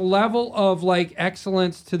 There's a level of like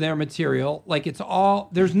excellence to their material. Like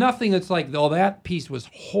there's nothing that's like, oh, that piece was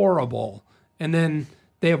horrible. And then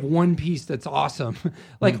they have one piece that's awesome.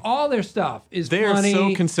 Like all their stuff is funny. They're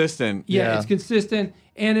so consistent. Yeah, it's consistent.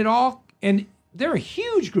 And they're a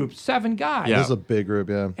huge group, 7 guys. Yeah. This is a big group,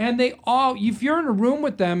 yeah. And if you're in a room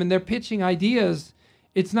with them and they're pitching ideas,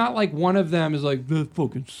 it's not like one of them is like, that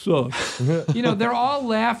fucking sucks. They're all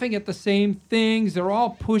laughing at the same things. They're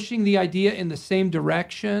all pushing the idea in the same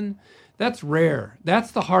direction. That's rare.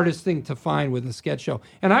 That's the hardest thing to find with a sketch show.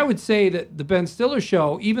 And I would say that the Ben Stiller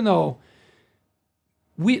show, even though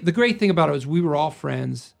the great thing about it was we were all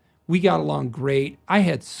friends. We got along great. I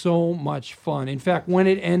had so much fun. In fact, when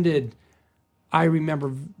it ended, I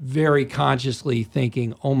remember very consciously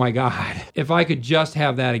thinking, oh my God, if I could just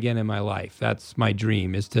have that again in my life, that's my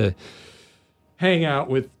dream, is to hang out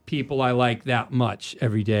with people I like that much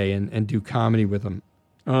every day and do comedy with them.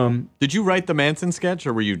 Did you write the Manson sketch,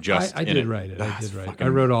 or were you just I in did it? write it. I That's did write it. fucking- I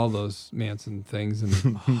wrote all those Manson things.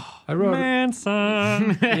 And I wrote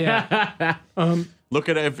Manson. Yeah. Look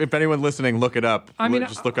at it. If anyone listening, look it up. I mean,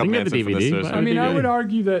 just look up I can get the Manson for DVD, this. but- I mean, I DVD. would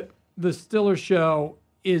argue that the Stiller show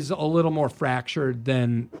is a little more fractured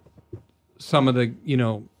than some of the,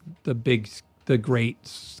 the great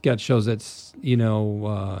sketch shows that's,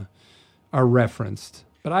 are referenced.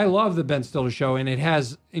 But I love the Ben Stiller show, and it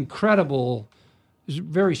has there's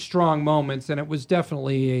very strong moments, and it was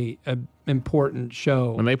definitely a important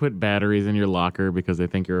show. When they put batteries in your locker because they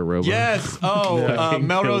think you're a robot. Yes. Oh,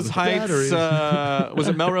 Melrose Heights. Was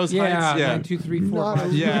it Melrose Heights? Yeah. 1, 2, 3, 4, Not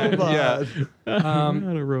a 5. Yeah. I'm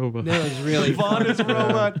not a robot. That was really Vaughn is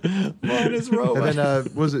robot. Vaughn is robot. And then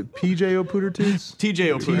was it PJ O'Pooter-Toots?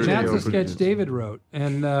 TJ O'Pooter. That's a O'Pooter. sketch David wrote,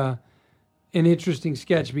 and an interesting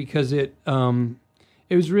sketch because it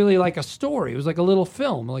was really like a story. It was like a little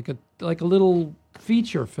film, like a little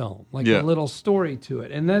feature film, like a little story to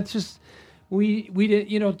it. And that's just we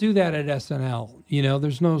didn't do that at SNL.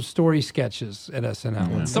 There's no story sketches at SNL.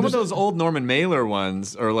 Yeah. Some of those old Norman Mailer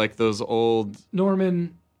ones, or like those old.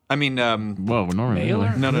 Norman. I mean, Whoa, Norman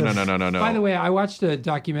Mailer? Mailer. No. By the way, I watched a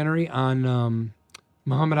documentary on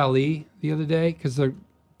Muhammad Ali the other day because the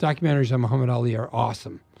documentaries on Muhammad Ali are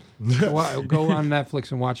awesome. Go on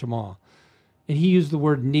Netflix and watch them all. And he used the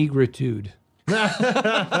word negritude.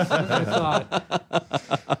 I thought,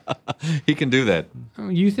 he can do that.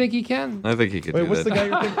 you think he can? I think he could Wait, do what's that. the guy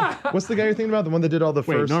you're thinking? What's the guy you're thinking about? The one that did all the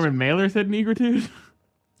Wait, first. Norman Mailer said negritude?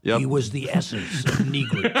 Yep. He was the essence of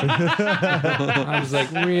negritude. I was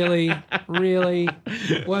like, really?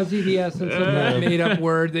 Was he the essence of that made-up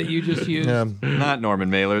word that you just used? Yeah. Not Norman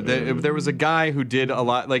Mailer. There was a guy who did a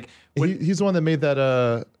lot. Like He's the one that made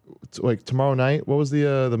that like Tomorrow Night. What was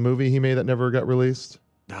the movie he made that never got released?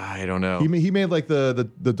 I don't know. He made like the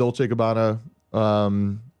Dolce Gabbana,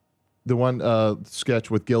 the one sketch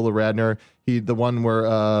with Gilda Radner. The one where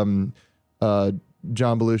John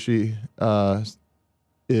Belushi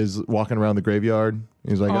is walking around the graveyard.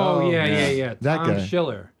 He's like, yeah. That Tom guy.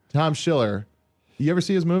 Schiller. Tom Schiller. You ever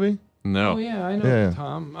see his movie? No. Oh yeah, I know Yeah.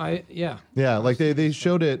 Tom. Yeah, like they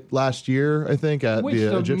showed it last year, I think, at Which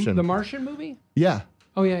the Egyptian. the Martian movie? Yeah.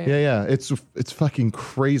 Oh yeah. Yeah. It's fucking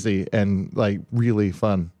crazy and like really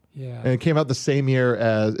fun. Yeah. And it came out the same year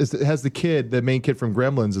as it has the main kid from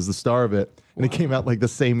Gremlins is the star of it, and it came out like the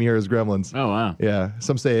same year as Gremlins. Oh, wow. Yeah,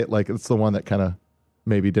 some say it like it's the one that kind of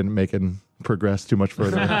maybe didn't make it progress too much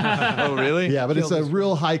further. Oh, really? Yeah, but it's a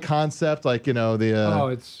real high concept, like the.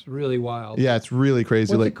 It's really wild. Yeah, it's really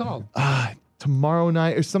crazy. What's like it called? Tomorrow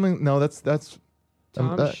Night or something. No, that's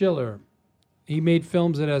Tom Schiller. He made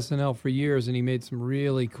films at SNL for years, and he made some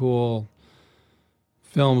really cool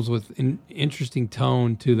films with an interesting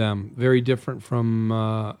tone to them, very different from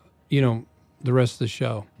the rest of the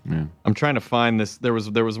show. Yeah. I'm trying to find this. There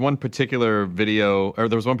was one particular video, or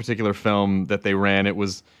there was one particular film that they ran. It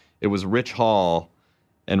was Rich Hall,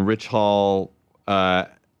 and Rich Hall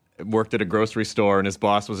worked at a grocery store, and his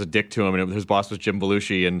boss was a dick to him, and his boss was Jim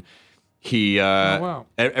Belushi, and he wow.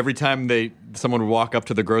 every time someone would walk up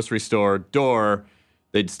to the grocery store door,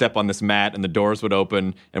 they'd step on this mat and the doors would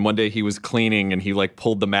open. And one day he was cleaning and he like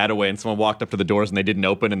pulled the mat away and someone walked up to the doors and they didn't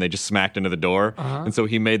open and they just smacked into the door. And so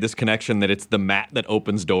he made this connection that it's the mat that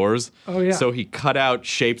opens doors. Oh, yeah. So he cut out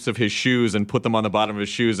shapes of his shoes and put them on the bottom of his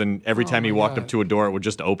shoes, and every time he walked up to a door, it would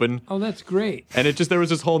just open. Oh, that's great. And there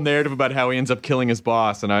was this whole narrative about how he ends up killing his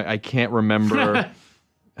boss, and I can't remember.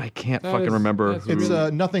 I can't fucking remember. that's It's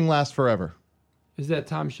really- Nothing Lasts Forever. Is that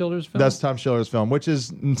Tom Schiller's film? That's Tom Schiller's film, which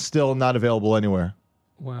is still not available anywhere.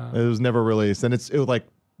 Wow. It was never released, and it was like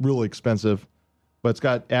really expensive. But it's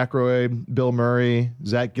got Aykroyd, Bill Murray,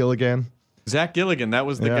 Zach Gilligan. Zach Gilligan, that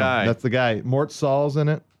was the guy. That's the guy. Mort Saul's in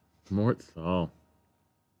it. Mort Saul.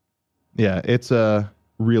 Yeah, it's a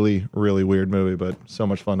really, really weird movie, but so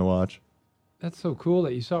much fun to watch. That's so cool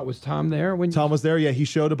that you saw it. Was Tom there? Tom was there. Yeah, he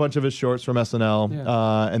showed a bunch of his shorts from SNL,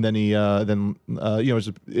 Yeah. and then he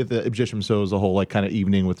the Egyptian show was a whole like kind of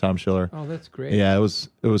evening with Tom Schiller. Oh, that's great. Yeah, it was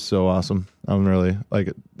so awesome. I'm really like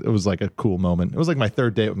it was like a cool moment. It was like my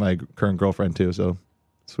third date with my current girlfriend too. So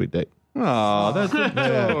sweet date. Oh, that's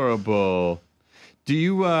adorable. Do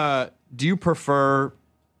you prefer,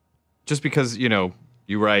 just because you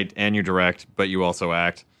write and you direct, but you also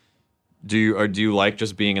act? Do you like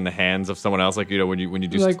just being in the hands of someone else? Like when you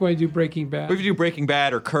do Like when I do Breaking Bad. if you do Breaking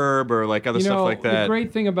Bad or Curb or like other stuff like that. The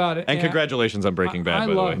great thing about it, And congratulations on Breaking Bad,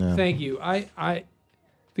 by the way. Thank you.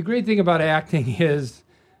 The great thing about acting is,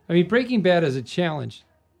 Breaking Bad is a challenge.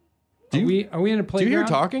 Are we in a playground? Do you hear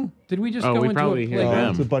talking? Did we just Oh, go we into probably a hear playground?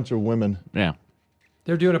 them. It's a bunch of women. Yeah.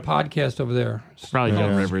 They're doing a podcast over there. Probably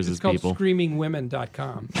Joan Rivers' It's called people.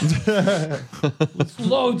 screamingwomen.com. It's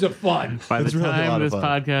loads of fun. By the It's really a lot time of this fun.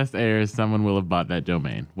 podcast airs, someone will have bought that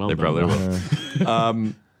domain. Well They done. probably will.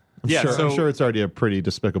 Yeah, Sure, so I'm sure it's already a pretty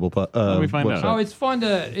despicable. me find website. out. Oh, it's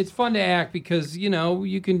fun to act because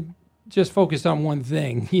you can just focus on one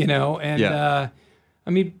thing, and Yeah.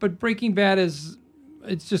 but Breaking Bad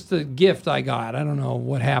it's just a gift I got. I don't know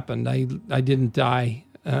what happened. I didn't die.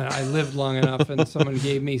 I lived long enough, and someone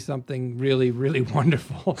gave me something really, really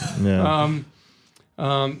wonderful. Yeah.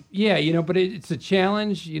 Yeah, but it's a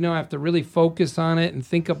challenge. I have to really focus on it and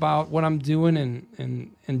think about what I'm doing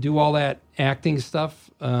and do all that acting stuff.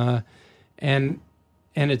 And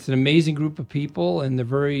it's an amazing group of people, and they're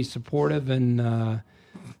very supportive. And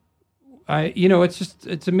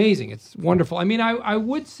it's amazing. It's wonderful. I mean, I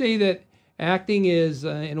would say that acting is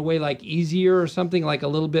in a way like easier or something, like a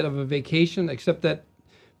little bit of a vacation, except that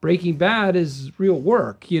Breaking Bad is real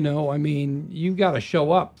work, I mean, you got to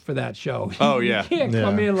show up for that show. Oh, yeah. You can't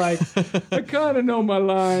come in like, I kind of know my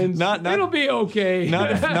lines. It'll be okay.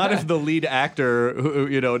 Not if the lead actor,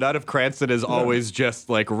 not if Cranston is always just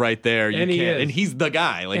like right there. And he's the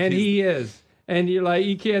guy. He is. And you're like,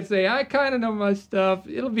 you can't say, I kind of know my stuff.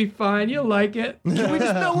 It'll be fine. You'll like it.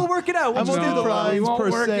 We'll work it out. I won't do the lines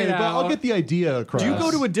per se, but I'll get the idea across. Do you go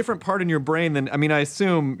to a different part in your brain than, I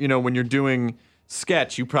assume, when you're doing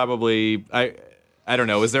sketch, you probably, I don't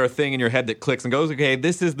know, is there a thing in your head that clicks and goes, okay,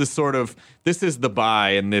 this is the buy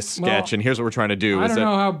in this sketch, and here's what we're trying to do? I don't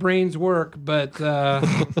know how brains work, but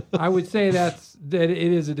I would say that it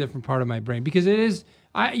is a different part of my brain, because it is,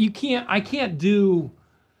 I can't do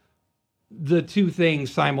the two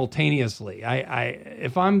things simultaneously.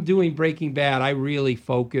 If I'm doing Breaking Bad, I really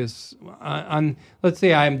focus on, let's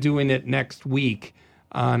say I'm doing it next week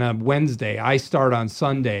on a Wednesday. I start on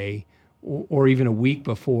Sunday or even a week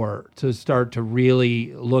before to start to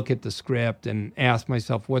really look at the script and ask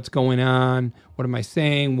myself, what's going on? What am I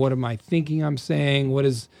saying? What am I thinking I'm saying? What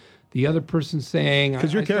is the other person saying?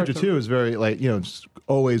 Because your character too is very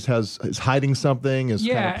always is hiding something, is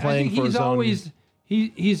kind of playing for his own.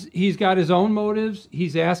 He's got his own motives.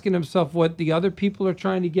 He's asking himself what the other people are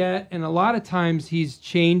trying to get, and a lot of times he's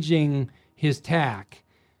changing his tack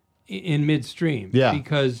in midstream. Yeah,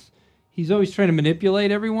 because he's always trying to manipulate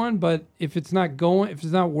everyone. But if it's not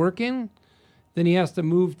working, then he has to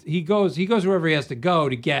move. He goes wherever he has to go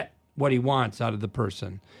to get what he wants out of the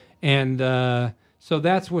person, and so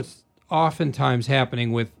that's what's oftentimes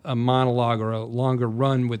happening with a monologue or a longer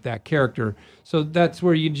run with that character. So that's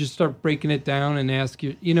where you just start breaking it down and ask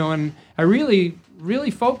and I really,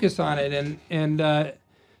 really focus on it. And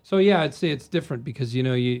so, yeah, I'd say it's different because, you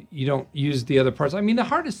don't use the other parts. I mean, the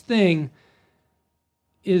hardest thing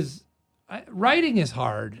is writing is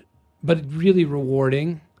hard, but really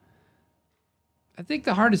rewarding. I think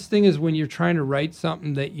the hardest thing is when you're trying to write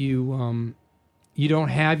something that you don't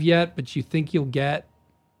have yet, but you think you'll get,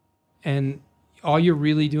 and all you're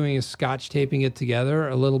really doing is scotch taping it together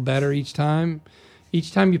a little better each time.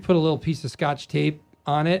 Each time you put a little piece of scotch tape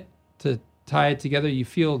on it to tie it together, you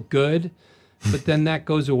feel good, but then that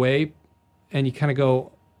goes away, and you kind of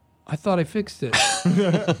go, I thought I fixed it.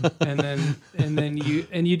 and then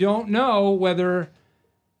you don't know whether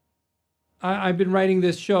I've been writing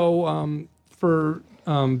this show for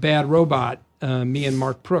Bad Robot. Me and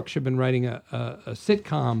Mark Prooks have been writing a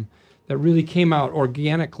sitcom that really came out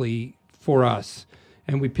organically for us,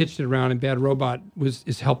 and we pitched it around, and Bad Robot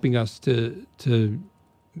is helping us to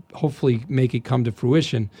hopefully make it come to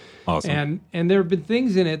fruition. Awesome. And there have been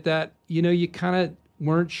things in it that you kind of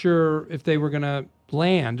weren't sure if they were going to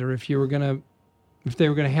land or if they were going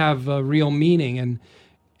to have a real meaning,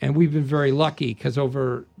 and we've been very lucky because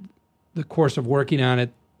over the course of working on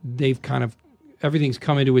it, they've kind of everything's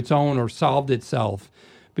come into its own or solved itself.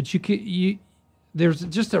 But there's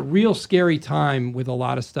just a real scary time with a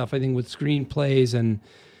lot of stuff, I think, with screenplays and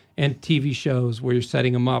TV shows where you're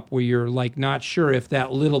setting them up, where you're like not sure if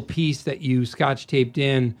that little piece that you scotch taped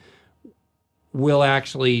in will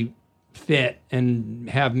actually fit and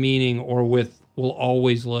have meaning, or will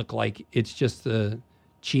always look like it's just a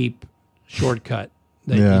cheap shortcut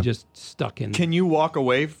that you just stuck in. Can you walk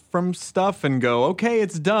away from stuff and go, okay,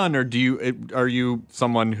 it's done? Or are you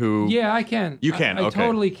someone who... Yeah, I can. You can, I okay.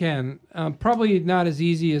 totally can. Probably not as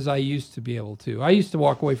easy as I used to be able to. I used to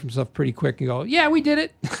walk away from stuff pretty quick and go, yeah, we did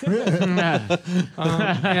it. And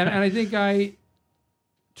I think I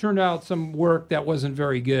turned out some work that wasn't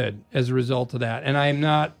very good as a result of that. And I'm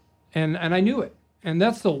not... And I knew it. And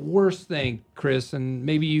that's the worst thing, Chris, and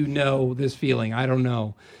maybe you know this feeling. I don't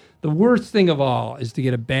know. The worst thing of all is to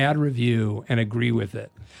get a bad review and agree with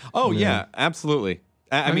it. Oh, yeah, absolutely.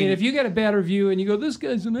 I mean, if you get a bad review and you go, this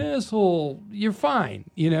guy's an asshole, you're fine,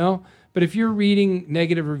 But if you're reading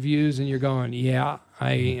negative reviews and you're going, yeah,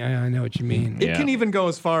 I know what you mean. It can even go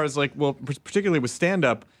as far as particularly with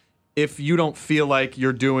stand-up, if you don't feel like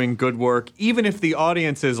you're doing good work, even if the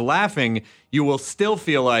audience is laughing, you will still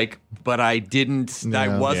feel like, but I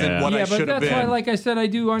wasn't what I should have been. That's why, like I said, I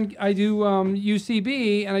do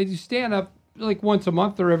UCB and I do stand up like once a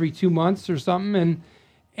month or every 2 months or something,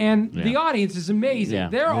 and the audience is amazing.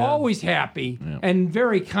 They're always happy and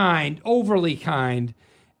very kind, overly kind.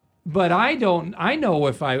 but I don't. I know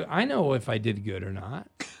if I did good or not.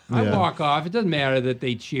 I walk off. It doesn't matter that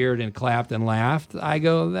they cheered and clapped and laughed. I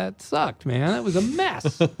go, that sucked, man. That was a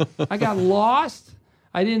mess. I got lost.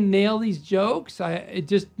 I didn't nail these jokes. It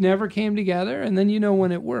just never came together. And then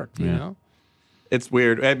when it worked, you know. It's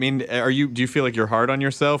weird. I mean, do you feel like you're hard on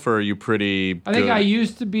yourself, or are you pretty good? I think I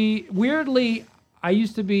used to be, weirdly,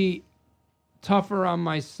 tougher on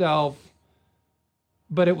myself,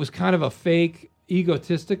 but it was kind of a fake,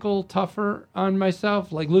 egotistical tougher on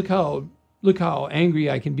myself. Like, look how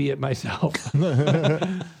angry I can be at myself.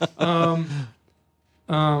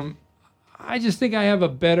 I just think I have a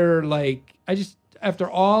better, after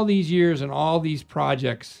all these years and all these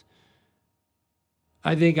projects,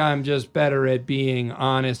 I think I'm just better at being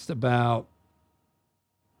honest about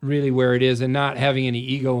really where it is and not having any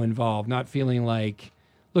ego involved, not feeling like,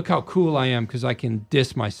 look how cool I am because I can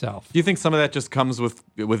diss myself. Do you think some of that just comes with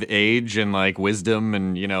age and wisdom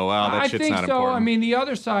and wow, that shit's not important? I think so. I mean, the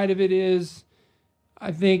other side of it is,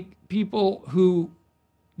 I think people who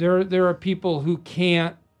there are people who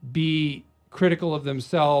can't be critical of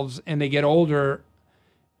themselves and they get older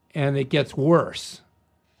and it gets worse.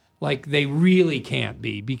 Like they really can't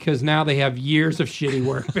be because now they have years of shitty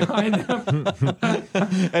work behind them.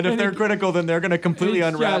 And if they're critical, then they're going to completely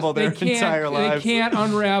unravel their entire lives. They can't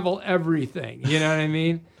unravel everything. You know what I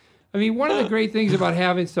mean? I mean, one of the great things about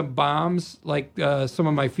having some bombs, like some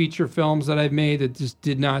of my feature films that I've made that just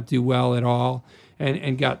did not do well at all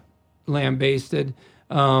and got lambasted,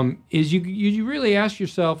 is you really ask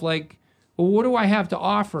yourself, like, well, what do I have to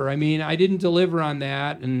offer? I mean, I didn't deliver on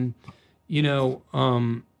that, and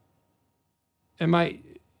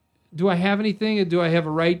do I have anything? Do I have a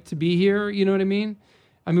right to be here? You know what I mean?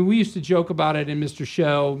 I mean, we used to joke about it in Mr.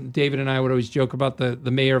 Show. David and I would always joke about the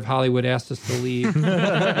mayor of Hollywood asked us to leave.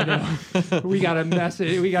 We got a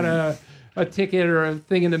message. We got a ticket or a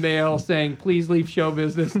thing in the mail saying, please leave show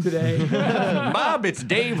business today. Bob, it's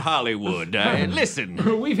Dave Hollywood.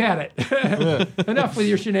 Listen. We've had it. Enough with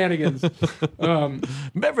your shenanigans.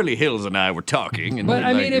 Beverly Hills and I were talking. But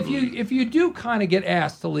I mean, if you do kind of get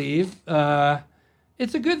asked to leave,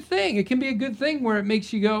 it's a good thing. It can be a good thing where it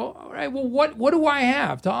makes you go, all right, well, what do I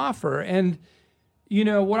have to offer? And,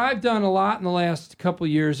 what I've done a lot in the last couple of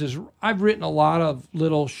years is I've written a lot of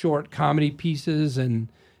little short comedy pieces and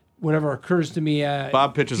whatever occurs to me.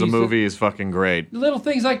 Bob pitches a movie is fucking great. Little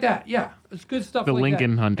things like that. Yeah, it's good stuff the like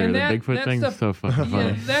Lincoln that. Hunter, and the Bigfoot thing is so fucking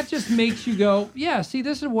funny. That just makes you go, yeah, see,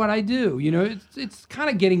 this is what I do. It's kind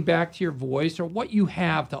of getting back to your voice or what you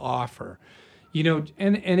have to offer.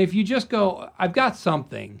 And if you just go, I've got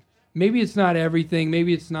something. Maybe it's not everything.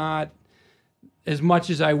 Maybe it's not as much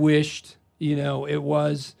as I wished, it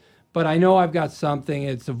was. But I know I've got something.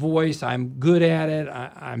 It's a voice. I'm good at it.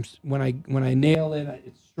 I'm when I nail it,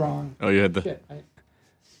 it's strong. Oh, you had the. Shit,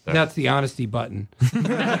 that's the honesty button.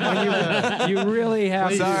 you really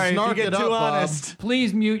have. Sorry, snark if you get it too up, honest.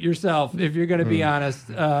 Please mute yourself if you're going to be honest.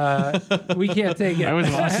 We can't take it. I was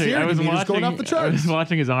going off the charts. I was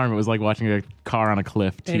watching his arm. It was like watching a car on a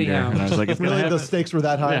cliff. Anyhow. And I was like, it's gonna Really, happen. the stakes were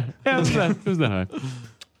that high? Yeah, it was that high.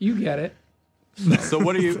 You get it. So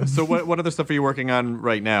what other stuff are you working on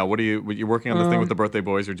right now? You're working on the thing with the Birthday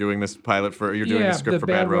Boys. You're doing this pilot you're doing a script for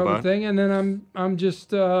Bad Robot thing, and then I'm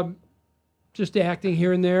just acting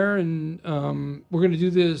here and there, and we're going to do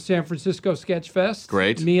the San Francisco Sketch Fest.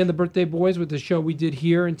 Great. Me and the Birthday Boys with the show we did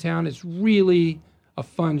here in town. It's really a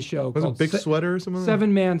fun show. Was it Big Sweater or something?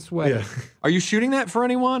 7-Man Sweater. Yeah. Are you shooting that for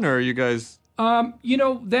anyone, or are you guys?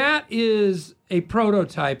 That is a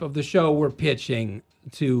prototype of the show we're pitching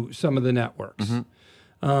to some of the networks.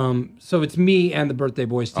 Mm-hmm. So it's me and the Birthday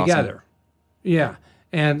Boys Awesome. together. Yeah.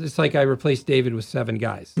 And it's like I replaced David with 7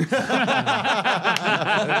 guys. And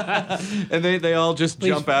they all just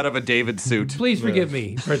jump out of a David suit. Please forgive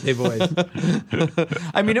me, Birthday Boys.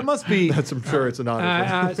 I mean, it must be. I'm sure it's an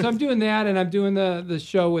honor. So I'm doing that, and I'm doing the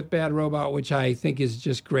show with Bad Robot, which I think is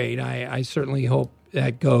just great. I certainly hope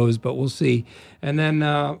that goes, but we'll see. And then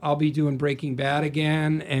I'll be doing Breaking Bad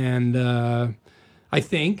again, and I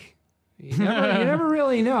think you never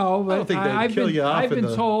really know. But I don't think they'd kill you off I've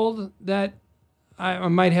been told that I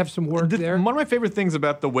might have some work there. One of my favorite things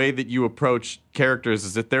about the way that you approach characters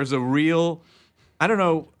is that there's a real, I don't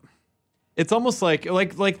know, it's almost like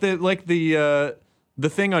the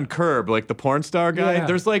thing on Curb, like the porn star guy. Yeah.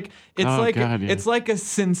 There's it's like a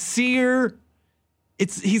sincere.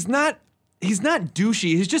 He's not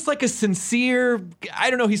douchey. He's just like a sincere.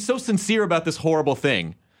 I don't know. He's so sincere about this horrible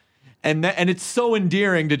thing, and it's so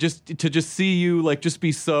endearing to just see you like just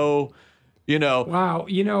be so You know, Wow,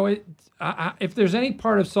 if there's any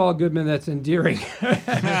part of Saul Goodman that's endearing,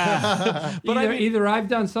 either I've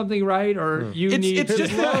done something right or you need. It's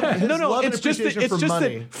just love and it's just appreciation for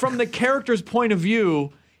money. that from the character's point of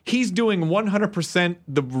view, he's doing 100%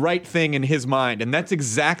 the right thing in his mind, and that's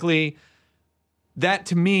exactly. That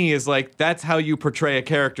to me is like that's how you portray a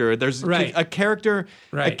character. There's a character.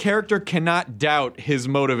 Right. A character cannot doubt his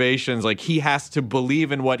motivations. Like he has to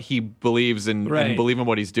believe in what he believes and believe in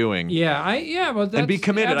what he's doing. Well, that's, and be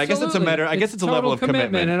committed. Absolutely. I guess it's a matter. I guess it's a level of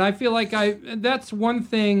commitment. And I feel like that's one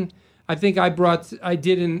thing I think I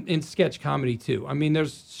did in sketch comedy too. I mean,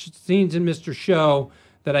 there's scenes in Mr. Show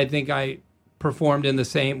that I think I performed with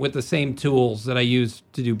the same tools that I used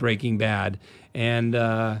to do Breaking Bad, and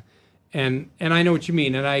I know what you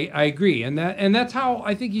mean, and I agree, and that's how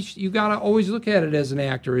I think you gotta always look at it as an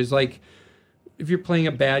actor. Is like if you're playing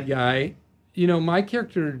a bad guy, my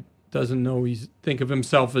character doesn't always think of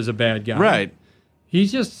himself as a bad guy, Right.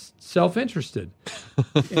 He's just self-interested,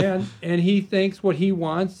 and he thinks what he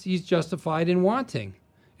wants, he's justified in wanting,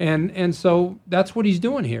 and so that's what he's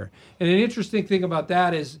doing here. And an interesting thing about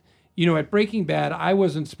that is, at Breaking Bad, I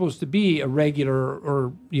wasn't supposed to be a regular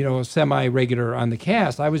or a semi-regular on the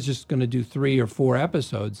cast. I was just going to do 3 or 4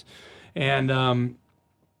 episodes, and I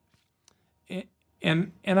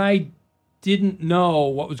didn't know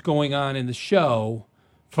what was going on in the show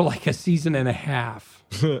for like a season and a half.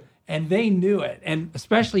 And they knew it, and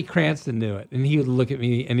especially Cranston knew it. And he would look at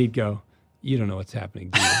me and he'd go, "You don't know what's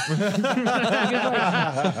happening, do you?"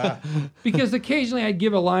 Because occasionally I'd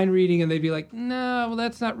give a line reading and they'd be like, "No, well,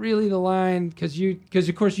 that's not really the line because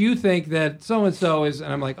of course you think that so and so is,"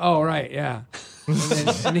 and I'm like, "Oh, right, yeah."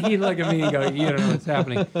 And he'd look at me and go, "You don't know what's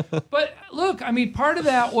happening." But look, I mean, part of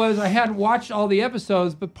that was I hadn't watched all the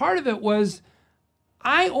episodes, but part of it was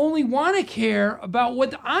I only want to care about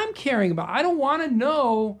what I'm caring about. I don't want to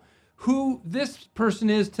know who this person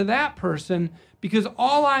is to that person, because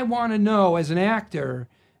all I want to know as an actor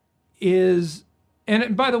is,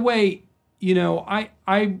 and by the way, I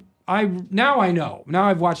now I know. Now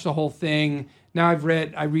I've watched the whole thing. Now I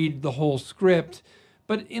read the whole script.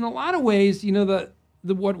 But in a lot of ways, the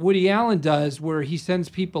what Woody Allen does, where he sends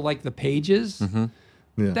people like the pages,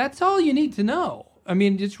 that's all you need to know. I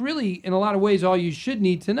mean, it's really, in a lot of ways, all you should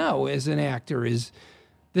need to know as an actor is,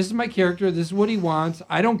 this is my character, this is what he wants.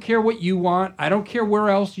 I don't care what you want. I don't care where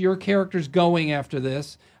else your character's going after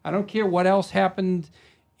this. I don't care what else happened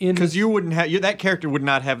in Because you wouldn't have, that character would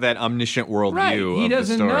not have that omniscient worldview right. He of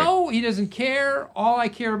doesn't the story. know, he doesn't care. All I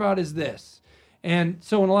care about is this. And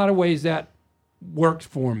so in a lot of ways that worked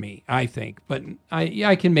for me, I think. But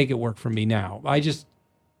I can make it work for me now. I just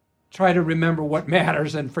try to remember what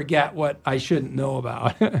matters and forget what I shouldn't know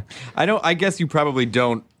about. I guess you probably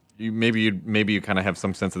don't. Maybe you kind of have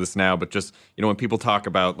some sense of this now, but just when people talk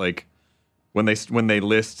about like when they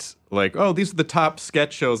list like, oh, these are the top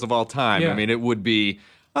sketch shows of all time. Yeah. I mean, it would be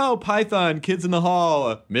Python, Kids in the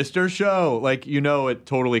Hall, Mr. Show. Like it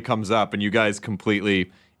totally comes up, and you guys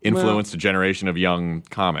completely influenced a generation of young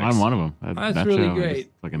comics. I'm one of them. That's that really show,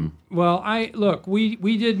 great. Fucking... Well,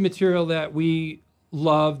 we did material that we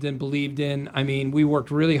loved and believed in. I mean, we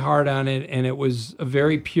worked really hard on it, and it was a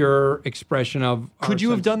very pure expression of. Could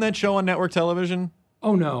you have done that show on network television?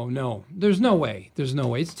 Oh no! There's no way.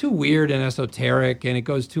 It's too weird and esoteric, and it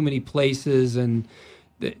goes too many places, and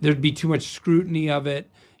there'd be too much scrutiny of it.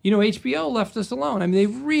 HBO left us alone. I mean, they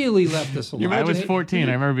really left us alone. I was 14.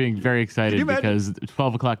 I remember being very excited because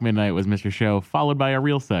 12 o'clock midnight was Mr. Show, followed by a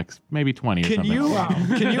real sex, maybe 20 or something.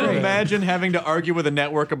 Can you imagine having to argue with a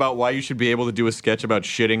network about why you should be able to do a sketch about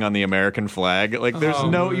shitting on the American flag? Like,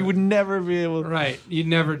 you would never be able to. Right. You'd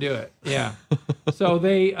never do it. Yeah. So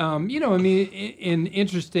they, in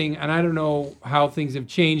interesting, and I don't know how things have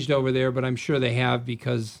changed over there, but I'm sure they have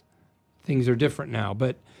because things are different now.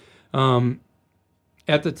 But,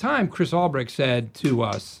 at the time, Chris Albrecht said to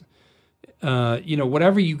us,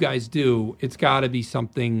 whatever you guys do, it's got to be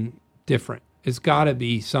something different. It's got to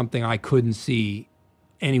be something I couldn't see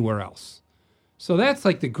anywhere else. So that's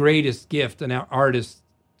like the greatest gift an artist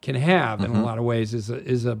can have in a lot of ways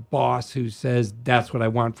is a boss who says, that's what I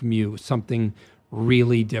want from you, something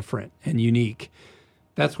really different and unique.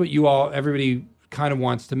 That's what everybody kind of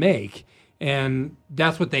wants to make. And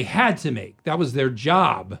that's what they had to make. That was their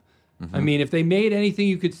job. I mean, if they made anything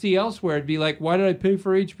you could see elsewhere, it'd be like, why did I pay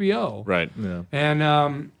for HBO? Right. Yeah.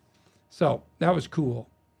 And so that was cool.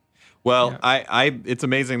 Well, yeah. It's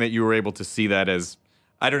amazing that you were able to see that as,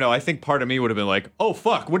 I don't know, I think part of me would have been like, oh,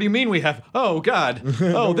 fuck, what do you mean we have, oh, God,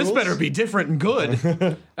 oh, this better be different and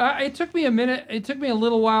good. It took me a minute, it took me a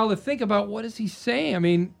little while to think about what is he saying. I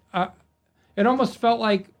mean, it almost felt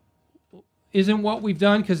like, isn't what we've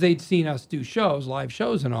done because they'd seen us do shows, live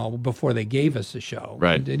shows and all, before they gave us a show.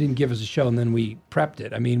 Right. They didn't give us a show and then we prepped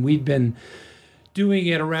it. I mean, we'd been doing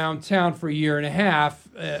it around town for a year and a half.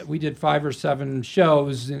 We did 5 or 7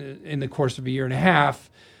 shows in the course of a year and a half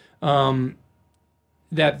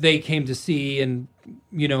that they came to see and,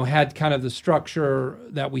 you know, had kind of the structure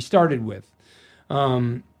that we started with.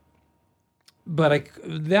 But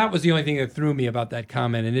that was the only thing that threw me about that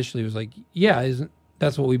comment initially. Was like, yeah,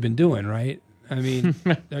 that's what we've been doing, right? I mean,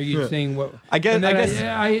 are you saying what? I guess.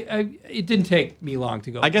 It didn't take me long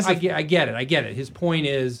to go. I get it. His point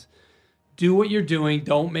is, do what you're doing.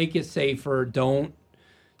 Don't make it safer. Don't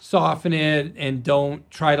soften it, and don't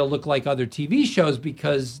try to look like other TV shows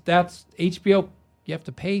because that's HBO. You have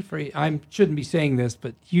to pay for it. I shouldn't be saying this,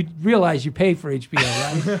 but you realize you pay for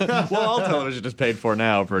HBO, right? Well, all television is paid for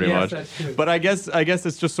now, pretty much. That's true. But I guess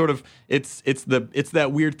it's just sort of it's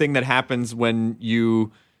that weird thing that happens when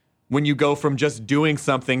you go from just doing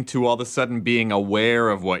something to all of a sudden being aware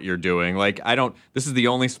of what you're doing. Like this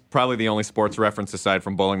is probably the only sports reference aside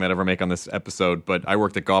from bowling that I ever make on this episode. But I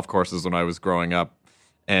worked at golf courses when I was growing up,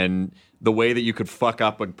 and the way that you could fuck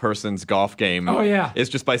up a person's golf game is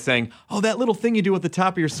just by saying, oh, that little thing you do at the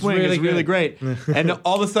top of your swing is really great. And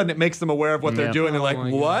all of a sudden it makes them aware of what they're doing. They're like,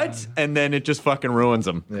 what? God. And then it just fucking ruins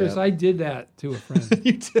them. Chris, I did that to a friend.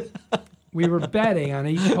 You did? We were betting on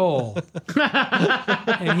each hole.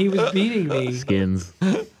 And he was beating me. Skins.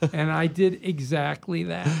 And I did exactly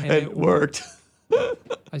that. And it worked.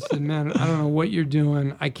 I said, man, I don't know what you're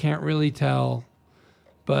doing. I can't really tell.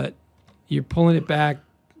 But you're pulling it back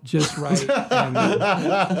just right.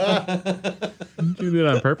 And you did it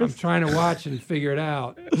on purpose? I'm trying to watch and figure it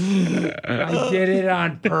out. I did it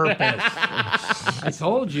on purpose. I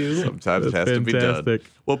told you. Sometimes it has to be done.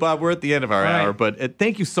 Well, Bob, we're at the end of our hour, but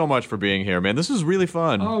thank you so much for being here, man. This was really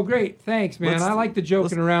fun. Oh, great. Thanks, man. I like the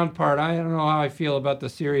joking around part. I don't know how I feel about the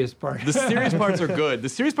serious part. The serious parts are good. The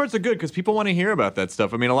serious parts are good because people want to hear about that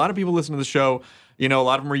stuff. I mean, a lot of people listen to the show. You know, a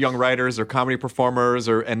lot of them are young writers or comedy performers,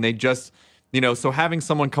 and they just... You know, so having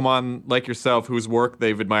someone come on like yourself whose work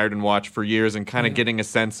they've admired and watched for years and kind of getting a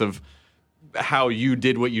sense of how you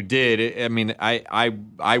did what you did, I mean,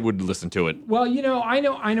 I would listen to it. Well, you know, I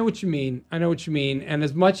know what you mean. I know what you mean. And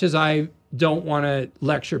as much as I don't want to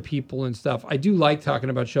lecture people and stuff, I do like talking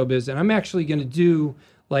about showbiz. And I'm actually going to do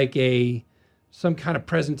like some kind of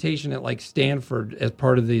presentation at like Stanford as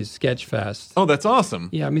part of the Sketch Fest. Oh, that's awesome.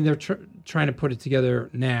 Yeah, I mean, they're trying to put it together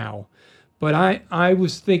now. But I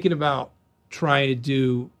was thinking about trying to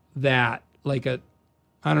do that, like I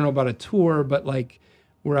don't know about a tour, but like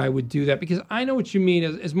where I would do that, because I know what you mean.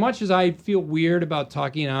 As much as I feel weird about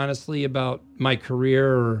talking honestly about my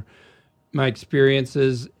career or my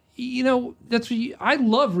experiences, you know, I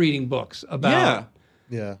love reading books about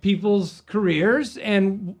people's careers,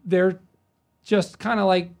 and they're just kind of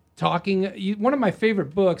like talking. One of my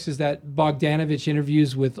favorite books is that Bogdanovich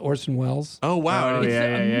Interviews with Orson Welles. Oh, wow. It's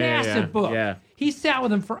a massive book. Yeah. He sat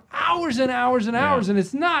with him for hours and hours and hours, and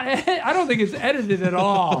it's not, I don't think it's edited at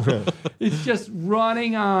all. It's just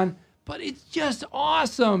running on, but it's just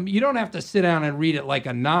awesome. You don't have to sit down and read it like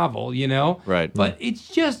a novel, you know? Right. But it's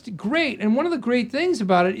just great. And one of the great things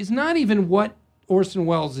about it is not even what Orson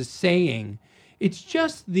Welles is saying. It's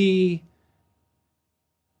just the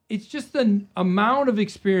amount of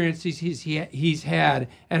experiences he's had,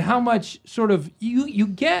 and how much sort of you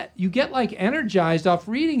get like energized off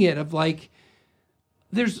reading it, of like,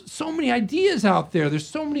 there's so many ideas out there. There's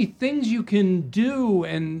so many things you can do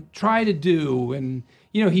and try to do. And,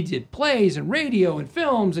 you know, he did plays and radio and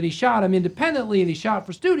films, and he shot them independently, and he shot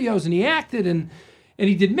for studios, and he acted, and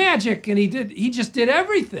he did magic, and he just did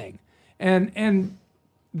everything. And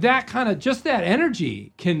that kind of, just that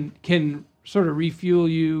energy can sort of refuel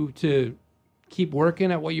you to keep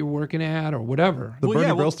working at what you're working at or whatever. The Bernie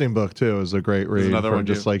Brillstein book too is a great read. Another one,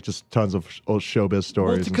 just tons of old showbiz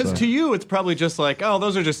stories. Because to you, it's probably just like, oh,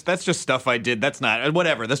 that's just stuff I did. That's not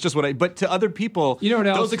whatever. That's just what I. But to other people, you know what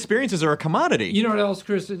else? Those experiences are a commodity. You know what else,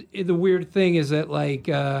 Chris? The weird thing is that like,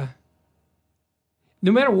 no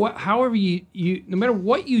matter what, however no matter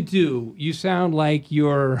what you do, you sound like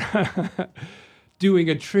you're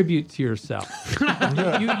doing a tribute to yourself.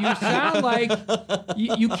 you sound like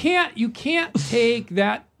you can't take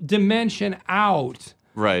that dimension out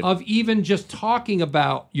of even just talking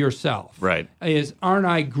about yourself. Right. Aren't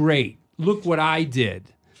I great? Look what I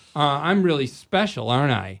did. I'm really special,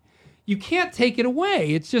 aren't I? You can't take it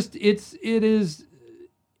away. It's just it is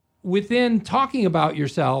within talking about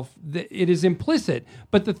yourself. It is implicit.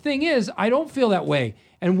 But the thing is, I don't feel that way.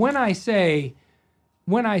 And when I say,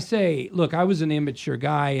 look, I was an immature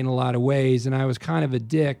guy in a lot of ways, and I was kind of a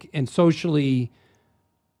dick and socially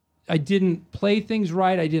didn't play things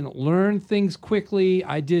right. I didn't learn things quickly.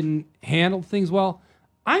 I didn't handle things well.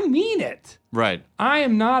 I mean it. Right. I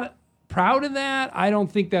am not proud of that. I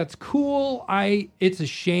don't think that's cool. It's a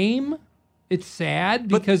shame. It's sad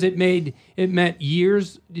because it meant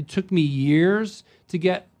years. It took me years to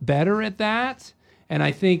get better at that, and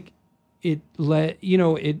I think it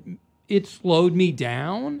slowed me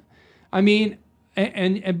down. I mean,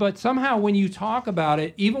 but somehow when you talk about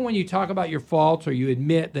it, even when you talk about your faults or you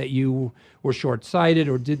admit that you were short-sighted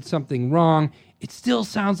or did something wrong, it still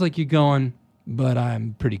sounds like you're going, but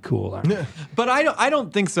I'm pretty cool, aren't I? But I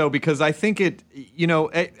don't think so, because I think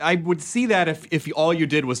I would see that if all you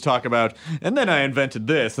did was talk about, and then I invented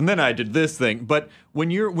this, and then I did this thing. But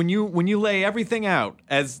when you lay everything out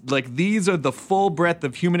as like, these are the full breadth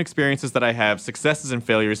of human experiences that I have, successes and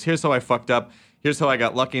failures. Here's how I fucked up. Here's how I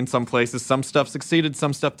got lucky in some places. Some stuff succeeded,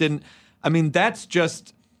 some stuff didn't. I mean, that's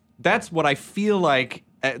what I feel like.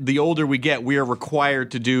 The older we get, we are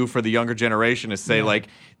required to do for the younger generation, is say, like,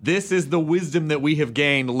 this is the wisdom that we have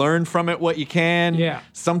gained. Learn from it what you can. Yeah.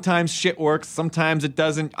 Sometimes shit works. Sometimes it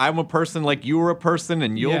doesn't. I'm a person like you were a person,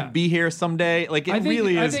 and you'll be here someday. Like, it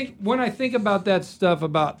really is. I think when I think about that stuff,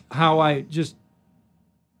 about how I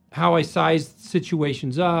sized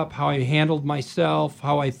situations up, how I handled myself,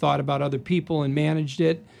 how I thought about other people and managed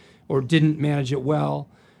it or didn't manage it well,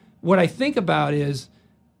 what I think about is,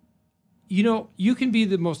 you can be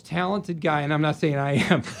the most talented guy, and I'm not saying I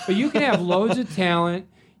am, but you can have loads of talent,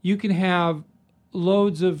 you can have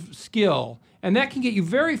loads of skill, and that can get you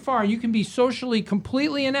very far. You can be socially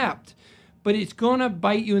completely inept, but it's going to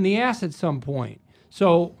bite you in the ass at some point.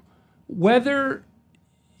 So whether,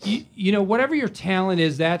 whatever your talent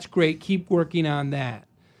is, that's great. Keep working on that.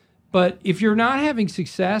 But if you're not having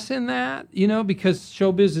success in that, because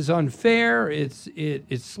showbiz is unfair, it's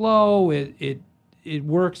slow, it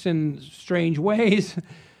works in strange ways.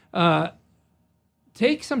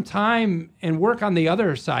 Take some time and work on the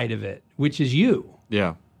other side of it, which is you.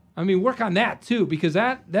 Yeah. I mean, work on that too, because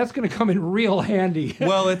that's going to come in real handy.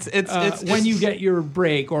 Well, it's when you get your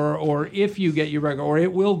break, or if you get your break, or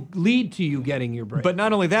it will lead to you getting your break. But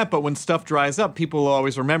not only that, but when stuff dries up, people will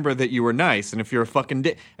always remember that you were nice. And if you're a fucking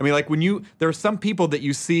I mean, like, there are some people that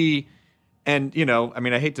you see. And, I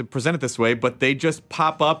mean, I hate to present it this way, but they just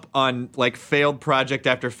pop up on, like, failed project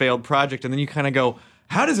after failed project, and then you kind of go,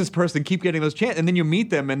 how does this person keep getting those chances? And then you meet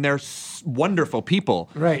them, and they're wonderful people.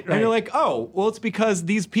 Right. And you're like, oh, well, it's because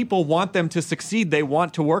these people want them to succeed. They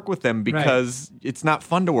want to work with them because it's not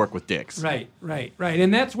fun to work with dicks. Right.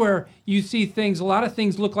 And that's where you see a lot of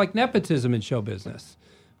things look like nepotism in show business.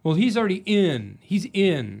 Well, he's already in. He's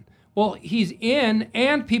in. Well, he's in,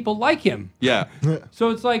 and people like him. Yeah. So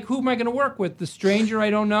it's like, who am I going to work with? The stranger I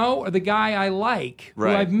don't know, or the guy I like, who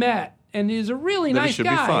I've met, and is a really nice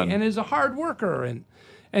guy, and is a hard worker,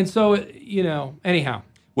 and so anyhow.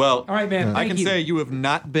 Well, all right, man. I can say you have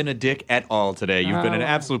not been a dick at all today. You've been an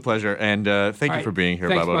absolute pleasure, and thank you for being here,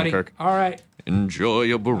 Thanks, Bob Odenkirk. All right. Enjoy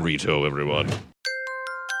your burrito, everyone.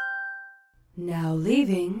 Now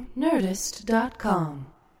leaving Nerdist.com.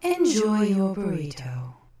 Enjoy your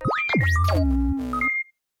burrito.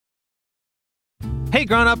 Hey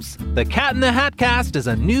grown-ups, The Cat in the Hat Cast is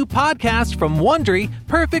a new podcast from Wondery,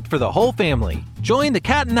 perfect for the whole family. Join the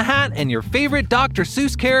Cat in the Hat and your favorite Dr.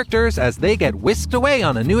 Seuss characters as they get whisked away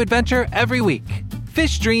on a new adventure every week.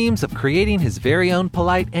 Fish dreams of creating his very own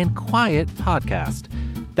polite and quiet podcast.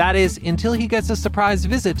 That is, until he gets a surprise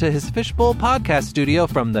visit to his Fishbowl podcast studio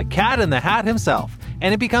from the Cat in the Hat himself,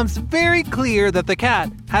 and it becomes very clear that the cat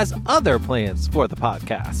has other plans for the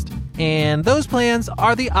podcast. And those plans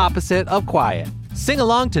are the opposite of quiet. Sing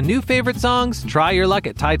along to new favorite songs, try your luck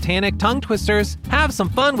at Titanic tongue twisters, have some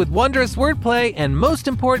fun with wondrous wordplay, and most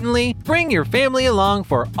importantly, bring your family along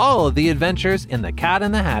for all of the adventures in the Cat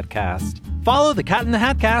in the Hat Cast. Follow the Cat in the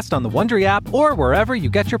Hat Cast on the Wondery app or wherever you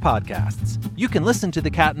get your podcasts. You can listen to the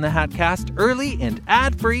Cat in the Hat Cast early and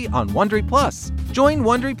ad-free on Wondery Plus. Join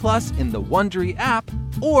Wondery Plus in the Wondery app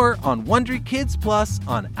or on Wondery Kids Plus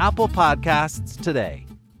on Apple Podcasts today.